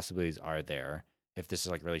what other possibilities are there if this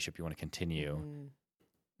is like a relationship you want to continue.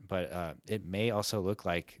 But it may also look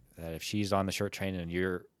like that if she's on the short train and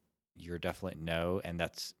you're definitely no, and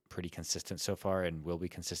that's pretty consistent so far and will be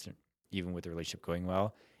consistent even with the relationship going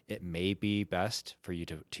well, it may be best for you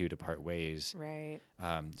to part ways, right?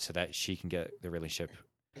 So that she can get the relationship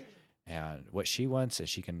and what she wants, and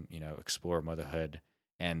she can explore motherhood,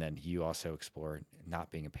 and then you also explore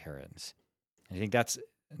not being a parent. And I think that's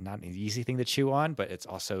not an easy thing to chew on, but it's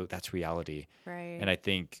also that's reality, right? And I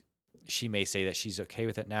think she may say that she's okay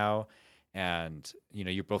with it now, and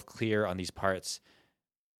you're both clear on these parts.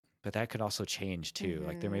 but that could also change too.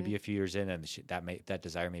 Like there may be a few years in, and that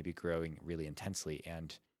desire may be growing really intensely,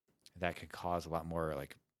 and that could cause a lot more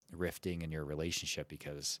like rifting in your relationship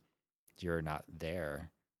because you're not there.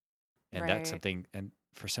 And that's something, and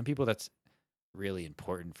for some people, that's really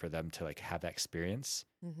important for them to like have that experience.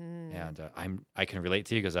 And I can relate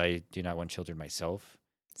to you because I do not want children myself.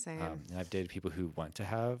 Same. And I've dated people who want to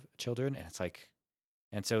have children, and it's like,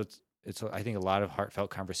 and so it's I think a lot of heartfelt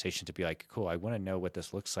conversation to be like, cool, I want to know what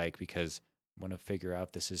this looks like because I want to figure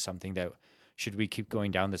out this is something that should we keep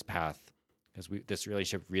going down this path because this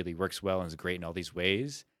relationship really works well and is great in all these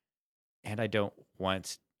ways, and I don't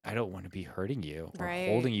want to be hurting you or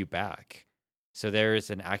holding you back. So there is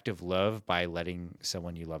an act of love by letting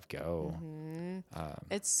someone you love go.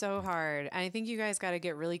 It's so hard. I think you guys got to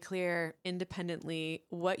get really clear independently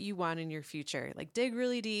what you want in your future. Like dig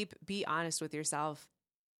really deep, be honest with yourself.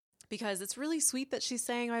 Because it's really sweet that she's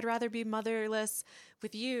saying, I'd rather be motherless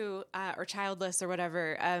with you or childless or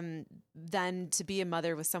whatever than to be a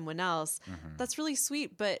mother with someone else. That's really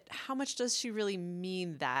sweet. But how much does she really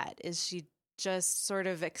mean that? Is she just sort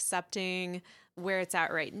of accepting where it's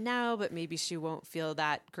at right now, but maybe she won't feel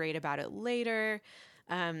that great about it later?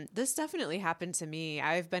 This definitely happened to me.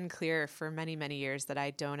 I've been clear for many, many years that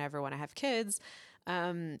I don't ever want to have kids.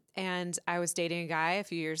 And I was dating a guy a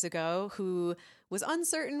few years ago who was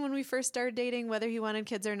uncertain when we first started dating whether he wanted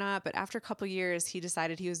kids or not. But after a couple years, he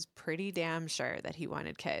decided he was pretty damn sure that he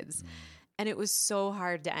wanted kids. And it was so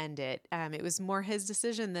hard to end it. It was more his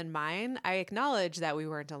decision than mine. I acknowledge that we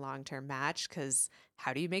weren't a long-term match because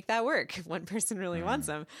how do you make that work if one person really wants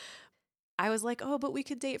them? I was like, oh, but we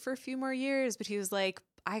could date for a few more years. But he was like,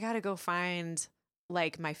 I got to go find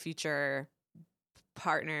like my future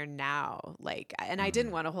partner now. Like, and I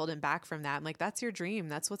didn't want to hold him back from that. I'm like, that's your dream.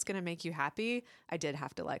 That's what's going to make you happy. I did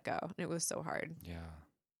have to let go. And it was so hard. Yeah.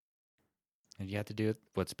 And you have to do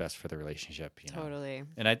what's best for the relationship, you know? Totally.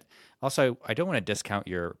 And I don't want to discount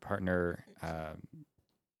your partner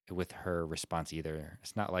with her response either.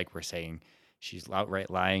 It's not like we're saying she's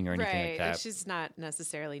outright lying or anything like that. She's not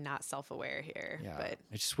necessarily not self-aware here. Yeah. But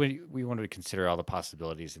it's just we wanted to consider all the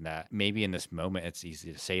possibilities in that. Maybe in this moment it's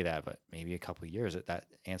easy to say that, but maybe a couple of years that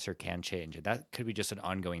answer can change. And that could be just an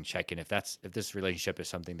ongoing check-in. If this relationship is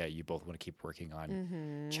something that you both want to keep working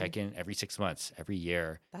on, check in every 6 months, every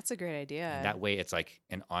year. That's a great idea. And that way it's like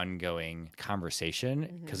an ongoing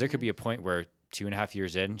conversation. Because there could be a point where 2.5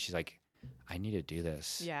 years in, she's like, I need to do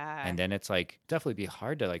this. Yeah. And then it's like definitely be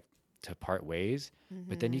hard to part ways,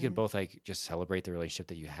 but then you can both like just celebrate the relationship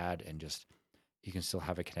that you had and just you can still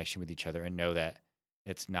have a connection with each other and know that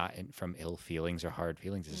it's not from ill feelings or hard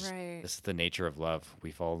feelings. This is the nature of love. We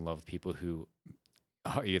fall in love with people who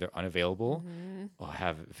are either unavailable or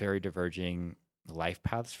have very diverging life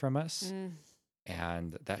paths from us,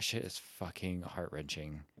 and that shit is fucking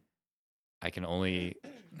heart-wrenching. I can only,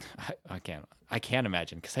 I can't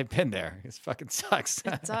imagine because I've been there. It fucking sucks.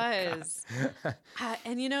 It does.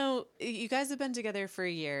 And you know, you guys have been together for a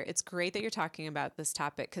year. It's great that you're talking about this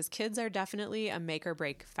topic because kids are definitely a make or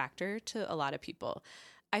break factor to a lot of people.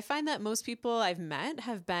 I find that most people I've met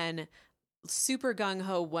have been super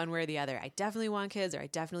gung-ho one way or the other. I definitely want kids or I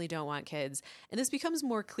definitely don't want kids. And this becomes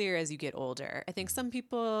more clear as you get older. I think some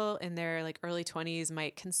people in their like early 20s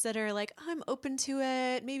might consider like, oh, I'm open to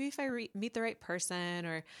it. Maybe if I meet the right person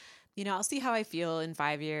or, you know, I'll see how I feel in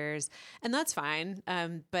 5 years. And that's fine.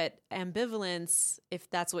 But ambivalence, if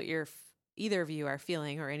that's what either of you are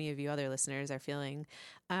feeling or any of you other listeners are feeling,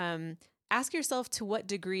 ask yourself, to what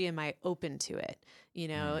degree am I open to it? You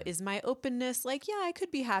know, is my openness like, yeah, I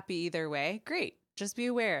could be happy either way. Great. Just be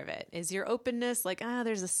aware of it. Is your openness like,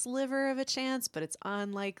 there's a sliver of a chance, but it's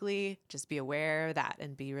unlikely? Just be aware of that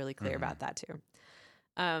and be really clear about that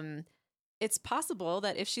too. It's possible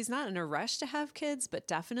that if she's not in a rush to have kids, but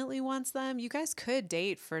definitely wants them, you guys could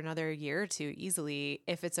date for another year or two easily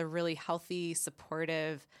if it's a really healthy,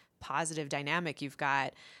 supportive, positive dynamic you've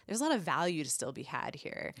got. There's a lot of value to still be had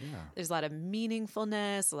here. Yeah. There's a lot of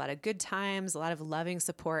meaningfulness, a lot of good times, a lot of loving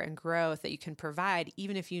support and growth that you can provide,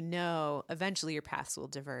 even if you know eventually your paths will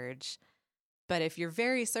diverge. But if you're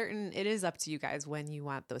very certain, it is up to you guys when you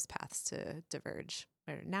want those paths to diverge,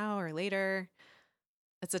 whether now or later.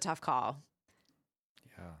 It's a tough call.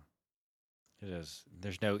 Yeah, it is.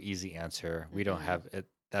 There's no easy answer. We don't have it.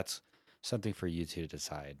 That's something for you two to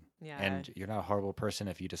decide. Yeah. And you're not a horrible person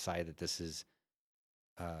if you decide that this is,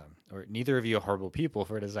 or neither of you are horrible people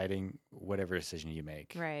for deciding whatever decision you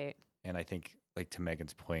make. Right. And I think, like to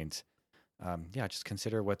Megan's point, just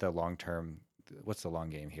consider what's the long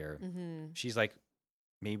game here. She's like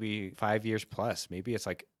maybe 5 years plus. Maybe it's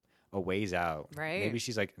like a ways out. Right. Maybe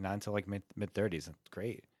she's like not until like mid 30s. That's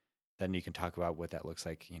great. then you can talk about what that looks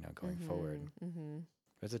like, going forward.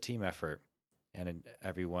 It's a team effort, and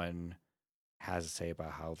everyone has a say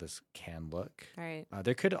about how this can look. Right.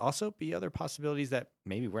 There could also be other possibilities that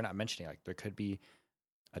maybe we're not mentioning. Like there could be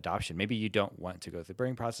adoption. Maybe you don't want to go through the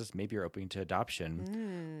birthing process. Maybe you're open to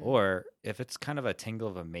adoption. Or if it's kind of a tingle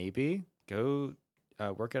of a maybe, go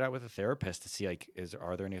work it out with a therapist to see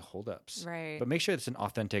are there any holdups? Right. But make sure it's an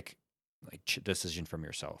authentic decision from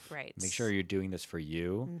yourself. Right. Make sure you're doing this for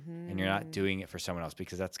you and you're not doing it for someone else,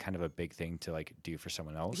 because that's kind of a big thing to do for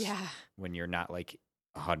someone else. Yeah. When you're not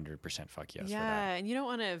 100% fuck yes for that. Yeah, and you don't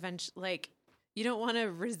want to you don't want to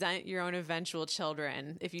resent your own eventual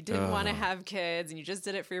children. If you didn't want to have kids and you just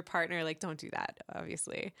did it for your partner, don't do that,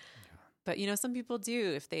 obviously. Yeah. But, some people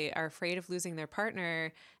do. If they are afraid of losing their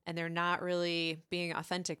partner and they're not really being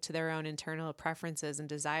authentic to their own internal preferences and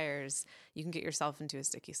desires, you can get yourself into a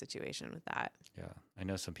sticky situation with that. Yeah. I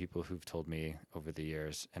know some people who've told me over the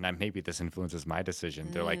years, and maybe this influences my decision.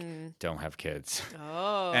 They're like, don't have kids.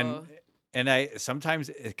 Oh. And I sometimes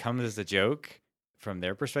it comes as a joke from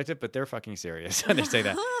their perspective, but they're fucking serious when they say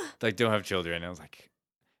that. Don't have children. And I was like,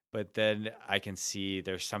 but then I can see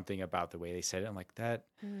there's something about the way they said it. I'm like, that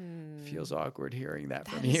feels awkward hearing that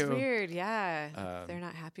from you. That's weird. Yeah. They're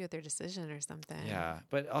not happy with their decision or something. Yeah.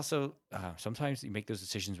 But also sometimes you make those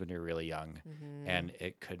decisions when you're really young, and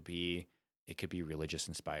it could be religious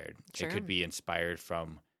inspired. Sure. It could be inspired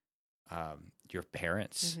from your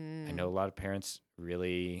parents. I know a lot of parents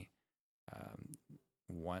really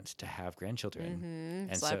want to have grandchildren.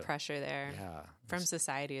 There's a lot of pressure there from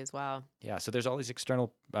society as well. Yeah. So there's all these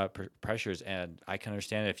external pressures, and I can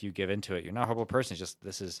understand if you give into it. You're not a horrible person. It's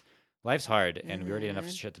just life's hard, and we already have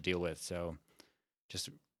enough shit to deal with. So just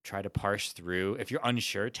try to parse through. If you're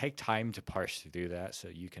unsure, take time to parse through that so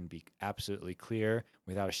you can be absolutely clear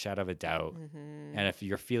without a shadow of a doubt. And if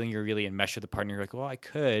you're feeling you're really enmeshed with the partner, you're like, well, I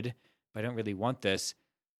could, but I don't really want this.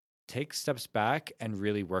 Take steps back and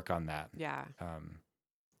really work on that. Yeah.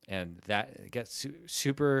 And that gets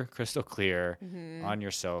super crystal clear on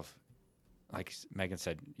yourself. Like Megan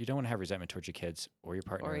said, you don't want to have resentment towards your kids or your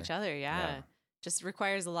partner. Or each other, yeah. Just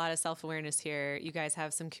requires a lot of self-awareness here. You guys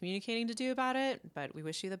have some communicating to do about it, but we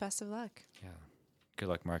wish you the best of luck. Yeah. Good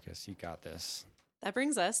luck, Marcus. You got this. That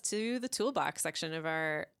brings us to the toolbox section of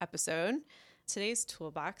our episode. Today's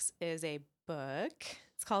toolbox is a book.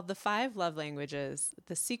 It's called The 5 Love Languages,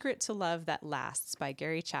 The Secret to Love That Lasts by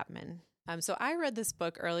Gary Chapman. So I read this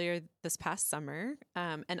book earlier this past summer,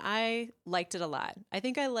 and I liked it a lot. I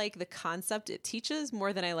think I like the concept it teaches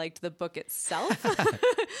more than I liked the book itself,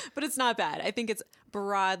 but it's not bad. I think it's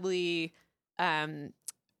broadly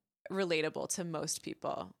relatable to most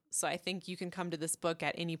people. So I think you can come to this book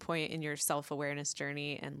at any point in your self-awareness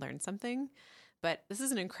journey and learn something. But this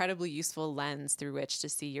is an incredibly useful lens through which to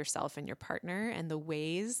see yourself and your partner and the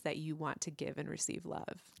ways that you want to give and receive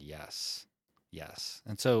love. Yes. Yes.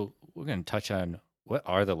 And so we're going to touch on what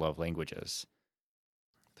are the love languages.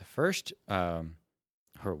 The first, or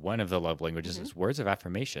one of the love languages is words of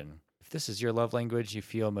affirmation. If this is your love language, you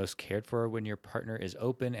feel most cared for when your partner is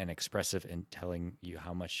open and expressive in telling you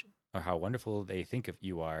how much or how wonderful they think of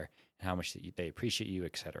you are and how much they appreciate you,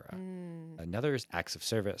 etc. Another is acts of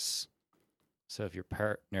service. So if your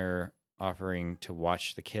partner offering to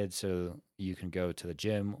watch the kids so you can go to the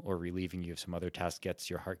gym or relieving you of some other task gets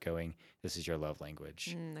your heart going, this is your love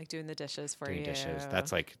language. Like doing the dishes for doing you. Dishes.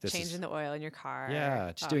 That's changing the oil in your car.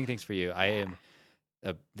 Yeah, just doing things for you.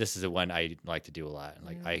 This is the one I like to do a lot.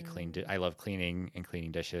 I love cleaning and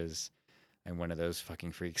cleaning dishes. I'm one of those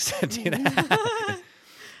fucking freaks that do that.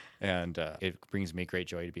 And it brings me great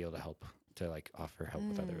joy to be able to help, to offer help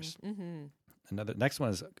with others. Next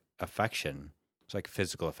one is affection. It's like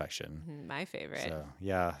physical affection. My favorite. So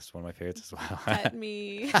yeah, it's one of my favorites as well. Pet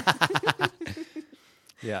me.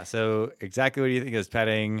 Yeah. So exactly what do you think is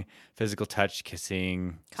petting, physical touch,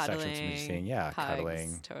 kissing, cuddling, sexual intimacy, hugs,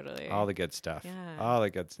 cuddling, totally, all the good stuff, all the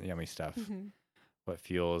good yummy stuff. What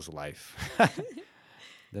fuels life.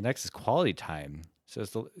 The next is quality time. So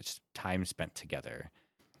it's just time spent together.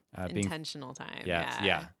 Intentional time.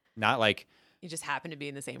 Yeah. Not like you just happen to be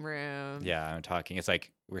in the same room. Yeah, I'm talking. It's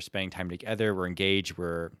like we're spending time together. We're engaged.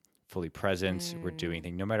 We're fully present. We're doing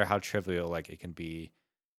things. No matter how trivial it can be,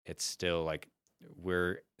 it's still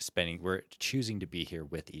we're choosing to be here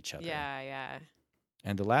with each other. Yeah.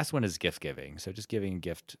 And the last one is gift giving. So just giving a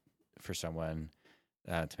gift for someone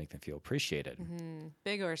to make them feel appreciated.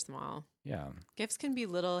 Big or small. Yeah. Gifts can be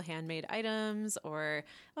little handmade items or,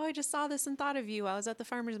 oh, I just saw this and thought of you while I was at the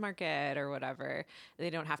farmer's market or whatever. They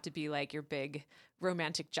don't have to be your big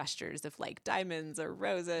romantic gestures of diamonds or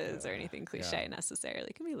roses or anything cliche necessarily.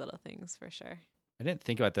 It can be little things for sure. I didn't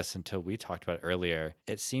think about this until we talked about it earlier.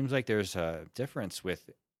 It seems like there's a difference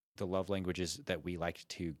with the love languages that we like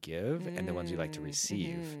to give and the ones we like to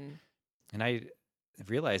receive. Mhm. And I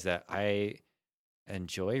realized that I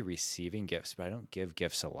enjoy receiving gifts, but I don't give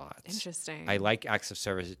gifts a lot. Interesting. I like acts of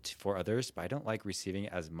service for others, but I don't like receiving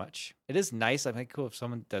it as much. It is nice. I'm like, cool, if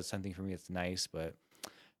someone does something for me, it's nice, but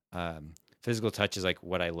physical touch is like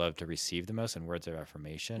what I love to receive the most, and words of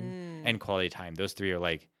affirmation and quality time. Those three are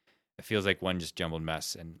like, it feels like one just jumbled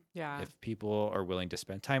mess. And Yeah. if people are willing to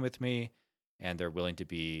spend time with me and they're willing to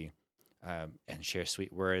be and share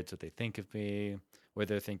sweet words, what they think of me, what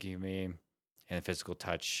they're thinking of me, and physical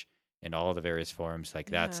touch in all the various forms, like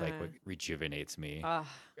that's like what rejuvenates me. I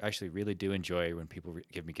actually really do enjoy when people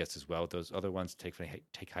give me gifts as well. Those other ones take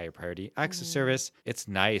higher priority. Acts of service, it's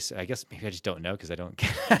nice. I guess maybe I just don't know because I don't.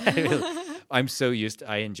 I'm so used to,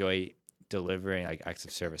 I enjoy delivering like acts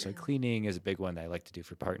of service. So cleaning is a big one that I like to do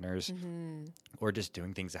for partners, or just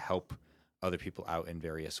doing things to help other people out in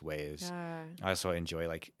various ways. Yeah. I also enjoy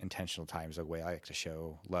like intentional times, a way I like to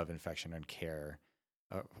show love, affection, and care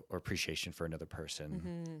or appreciation for another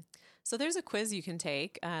person. So there's a quiz you can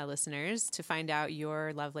take, listeners, to find out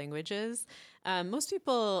your love languages. Most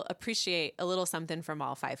people appreciate a little something from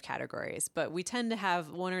all 5 categories, but we tend to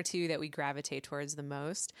have one or two that we gravitate towards the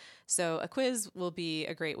most. So a quiz will be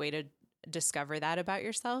a great way to discover that about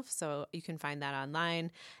yourself. So you can find that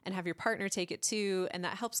online and have your partner take it too. And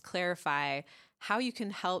that helps clarify how you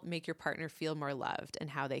can help make your partner feel more loved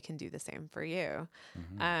and how they can do the same for you.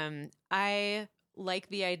 I like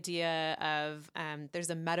the idea of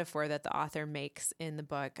there's a metaphor that the author makes in the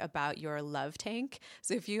book about your love tank.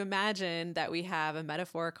 So if you imagine that we have a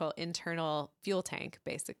metaphorical internal fuel tank,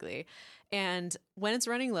 basically, and when it's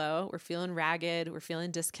running low, we're feeling ragged, we're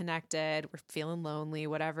feeling disconnected, we're feeling lonely,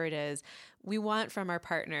 whatever it is, we want from our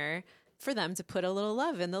partner for them to put a little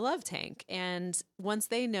love in the love tank. And once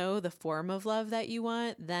they know the form of love that you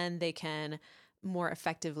want, then they can more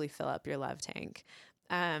effectively fill up your love tank.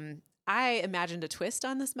 I imagined a twist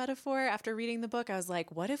on this metaphor after reading the book. I was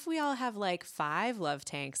like, what if we all have like 5 love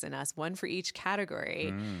tanks in us, one for each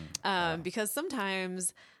category? Because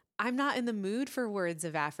sometimes I'm not in the mood for words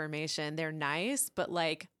of affirmation. They're nice, but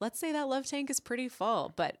like, let's say that love tank is pretty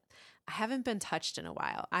full, but I haven't been touched in a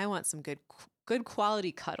while. I want some good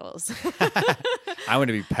quality cuddles. I want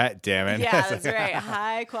to be pet, damn it. Yeah, that's right.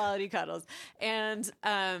 High quality cuddles. And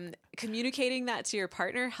communicating that to your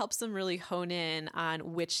partner helps them really hone in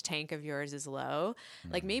on which tank of yours is low.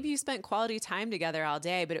 Like maybe you spent quality time together all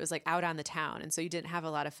day, but it was like out on the town. And so you didn't have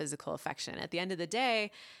a lot of physical affection. At the end of the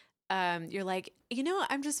day, you're like,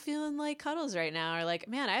 I'm just feeling like cuddles right now. Or like,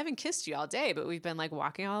 man, I haven't kissed you all day, but we've been like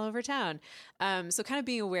walking all over town. So kind of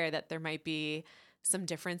being aware that there might be some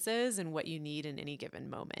differences in what you need in any given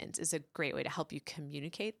moment is a great way to help you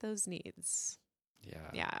communicate those needs.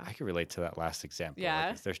 Yeah. I can relate to that last example. Yeah.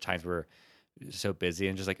 Like if there's times we're so busy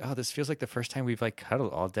and just like, oh, this feels like the first time we've like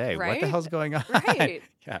cuddled all day. Right? What the hell's going on? Right.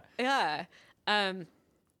 Yeah.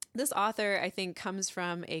 This author, I think, comes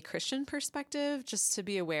from a Christian perspective, just to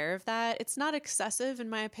be aware of that. It's not excessive, in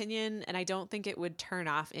my opinion, and I don't think it would turn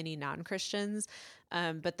off any non-Christians,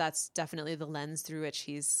 but that's definitely the lens through which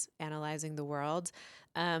he's analyzing the world.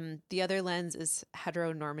 The other lens is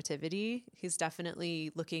heteronormativity. He's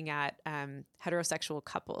definitely looking at heterosexual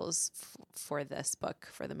couples for this book,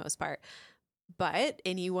 for the most part. But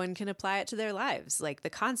anyone can apply it to their lives. Like the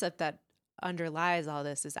concept that underlies all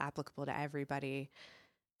this is applicable to everybody.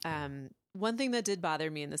 One thing that did bother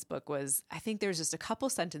me in this book was I think there's just a couple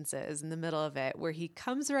sentences in the middle of it where he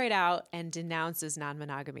comes right out and denounces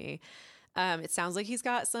non-monogamy. It sounds like he's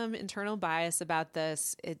got some internal bias about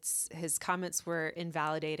this. His comments were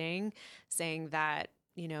invalidating, saying that,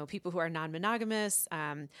 people who are non-monogamous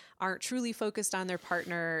aren't truly focused on their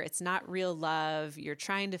partner. It's not real love. You're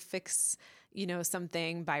trying to fix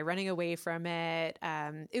something by running away from it.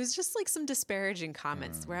 It was just like some disparaging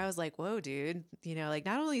comments where I was like, whoa, dude, like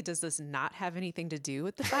not only does this not have anything to do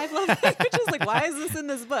with the 5 love languages, like why is this in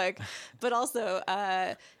this book? But also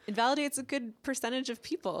invalidates a good percentage of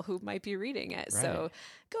people who might be reading it. Right. So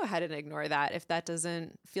go ahead and ignore that. If that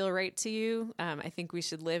doesn't feel right to you, I think we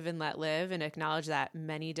should live and let live and acknowledge that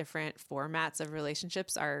many different formats of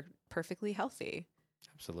relationships are perfectly healthy.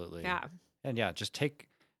 Absolutely. Yeah. And just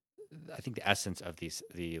I think the essence of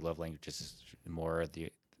the love languages is more the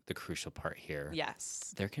crucial part here.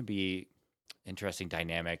 Yes. There can be interesting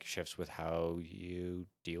dynamic shifts with how you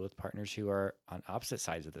deal with partners who are on opposite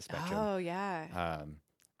sides of the spectrum. Oh, yeah.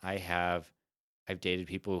 I've dated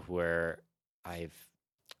people where I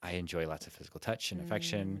enjoy lots of physical touch and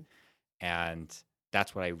affection, and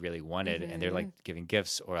that's what I really wanted. And they're like Mm-hmm. giving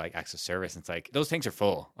gifts or like acts of service. And it's like, those things are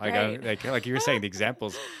full. Like, Right. like you were saying, the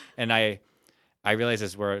examples. And I realize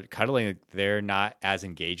as we're cuddling, they're not as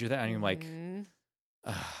engaged with it. And I'm like,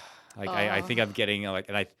 Mm-hmm. like, I Oh. think I'm getting like,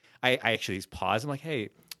 and I actually pause. I'm like, hey,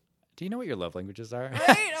 do you know what your love languages are?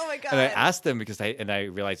 Right. Oh my And I God. asked them because I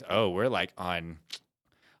realized, oh, we're like on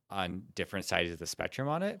different sides of the spectrum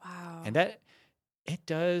on it. Wow. And that it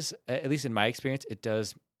does, at least in my experience, it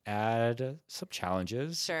does add some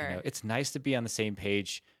challenges. You Sure. know, it's nice to be on the same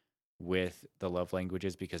page with the love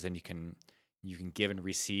languages because then you can give and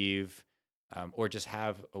receive, or just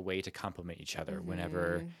have a way to compliment each other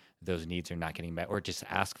whenever Mhm. those needs are not getting met, or just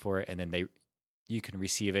ask for it and then you can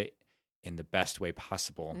receive it in the best way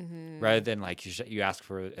possible, rather Mhm. than like you ask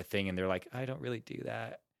for a thing and they're like, I don't really do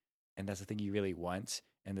that, and that's the thing you really want,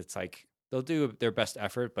 and it's like they'll do their best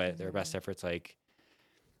effort, but their best Mhm. effort's like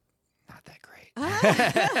not that great.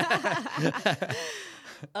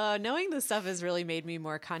 Knowing this stuff has really made me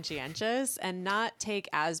more conscientious and not take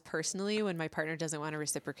as personally when my partner doesn't want to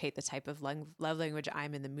reciprocate the type of love language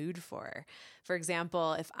I'm in the mood for. For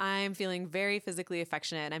example, if I'm feeling very physically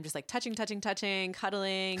affectionate and I'm just like touching,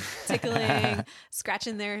 cuddling, tickling,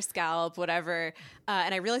 scratching their scalp, whatever,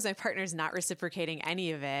 and I realize my partner's not reciprocating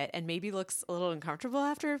any of it and maybe looks a little uncomfortable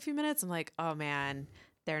after a few minutes, I'm like, oh man,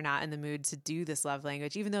 they're not in the mood to do this love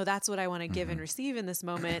language, even though that's what I want to give and receive in this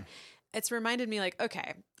moment. It's reminded me like,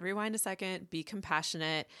 okay, rewind a second, be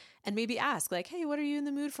compassionate, and maybe ask like, hey, what are you in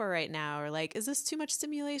the mood for right now? Or like, is this too much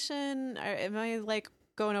stimulation? Or am I like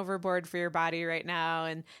going overboard for your body right now?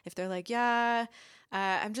 And if they're like, yeah,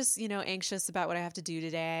 I'm just, anxious about what I have to do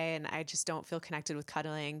today and I just don't feel connected with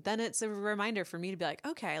cuddling, then it's a reminder for me to be like,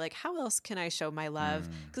 okay, like how else can I show my love?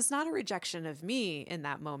 Because it's not a rejection of me in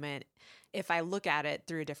that moment if I look at it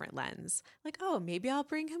through a different lens. Like, oh, maybe I'll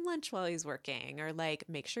bring him lunch while he's working, or like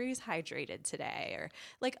make sure he's hydrated today, or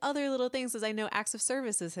like other little things, as I know acts of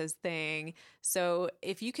service is his thing. So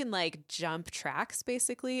if you can like jump tracks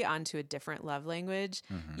basically onto a different love language,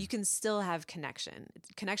 you can still have connection.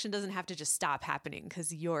 Connection doesn't have to just stop happening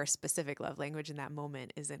because your specific love language in that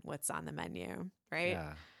moment isn't what's on the menu, right?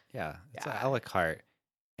 Yeah, it's a Yeah. la carte.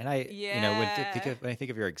 And I, Yeah. when I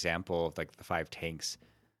think of your example of like the 5 tanks,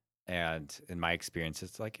 and in my experience,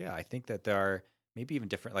 it's like, yeah, I think that there are maybe even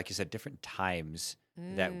different, like you said, different times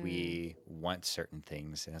that we want certain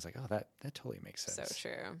things. And it's like, oh, that totally makes So sense.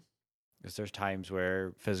 true. Because there's times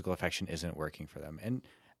where physical affection isn't working for them. And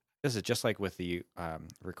this is just like with the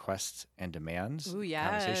requests and demands Ooh,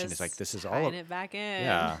 conversation. yes. It's like, this is all Tying it back in.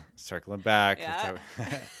 yeah, circling back. Yeah.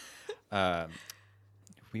 um,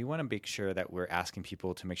 we want to make sure that we're asking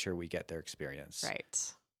people to make sure we get their experience.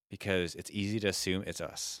 Right. Because it's easy to assume it's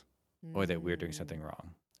us or that we're doing Mm. something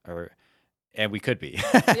wrong, and we could be.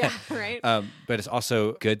 Yeah, right. But it's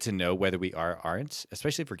also good to know whether we are or aren't,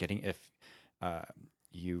 especially if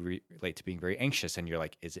you relate to being very anxious and you're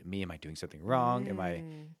like, is it me? Am I doing something wrong? Am I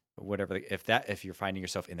Mm. whatever? If you're finding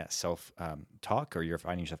yourself in that self talk, or you're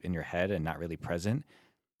finding yourself in your head and not really present,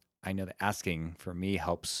 I know that asking for me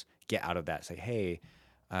helps get out of that. Say, hey,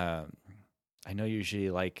 I know you usually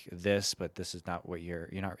like this, but this is not what you're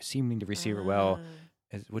not seeming to receive it well.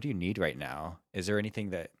 What do you need right now? Is there anything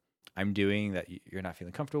that I'm doing that you're not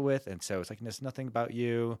feeling comfortable with? And so it's like, there's nothing about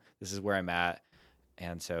you. This is where I'm at.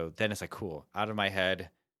 And so then it's like, cool, out of my head,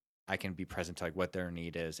 I can be present to like what their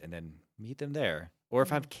need is and then meet them there. Or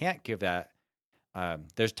if I can't give that,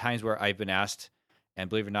 there's times where I've been asked, and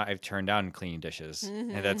believe it or not, I've turned down cleaning dishes.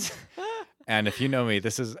 And that's, and if you know me,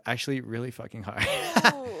 this is actually really fucking hard.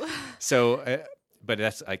 Oh. So, but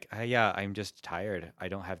that's like, yeah, I'm just tired. I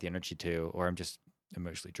don't have the energy to, or I'm just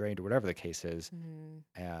emotionally drained, or whatever the case is. Mm.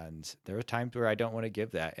 And there are times where I don't want to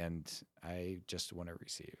give that, and I just want to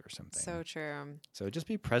receive or something. So true. So just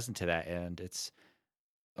be present to that. And it's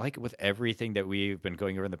like with everything that we've been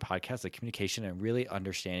going over in the podcast, like communication and really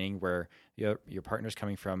understanding where your partner's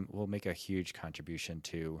coming from will make a huge contribution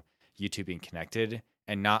to you two being connected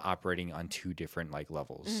and not operating on 2 different like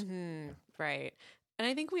levels. Mm-hmm. Right. And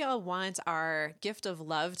I think we all want our gift of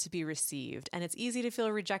love to be received. And it's easy to feel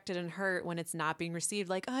rejected and hurt when it's not being received.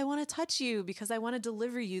 Like, oh, I want to touch you because I want to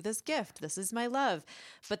deliver you this gift. This is my love.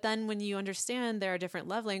 But then when you understand there are different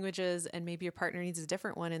love languages and maybe your partner needs a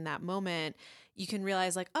different one in that moment, you can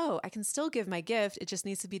realize like, oh, I can still give my gift. It just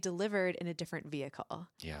needs to be delivered in a different vehicle.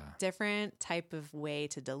 Yeah. Different type of way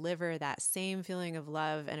to deliver that same feeling of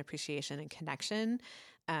love and appreciation and connection.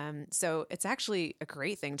 So it's actually a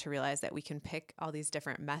great thing to realize that we can pick all these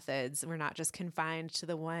different methods. We're not just confined to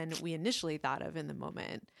the one we initially thought of in the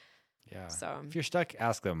moment. Yeah. So If you're stuck,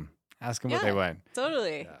 ask them. Ask them what they want.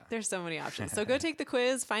 Totally. Yeah. There's so many options. So go take the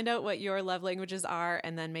quiz, find out what your love languages are,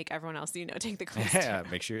 and then make everyone else take the quiz. Yeah,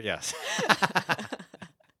 make sure, yes.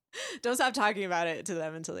 Don't stop talking about it to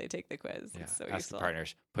them until they take the quiz. Yeah. It's so Ask useful. the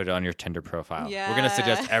partners. Put it on your Tinder profile. Yeah. We're going to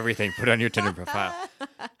suggest everything. Put it on your Tinder profile.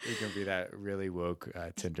 You can be that really woke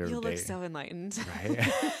Tinder You'll date. look so enlightened.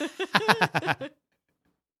 Right?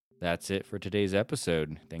 That's it for today's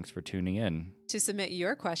episode. Thanks for tuning in. To submit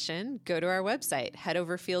your question, go to our website,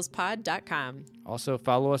 headoverfeelspod.com. Also,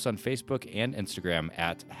 follow us on Facebook and Instagram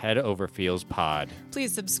at headoverfeelspod.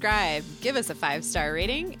 Please subscribe, give us a 5-star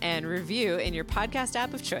rating, and review in your podcast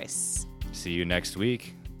app of choice. See you next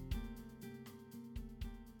week.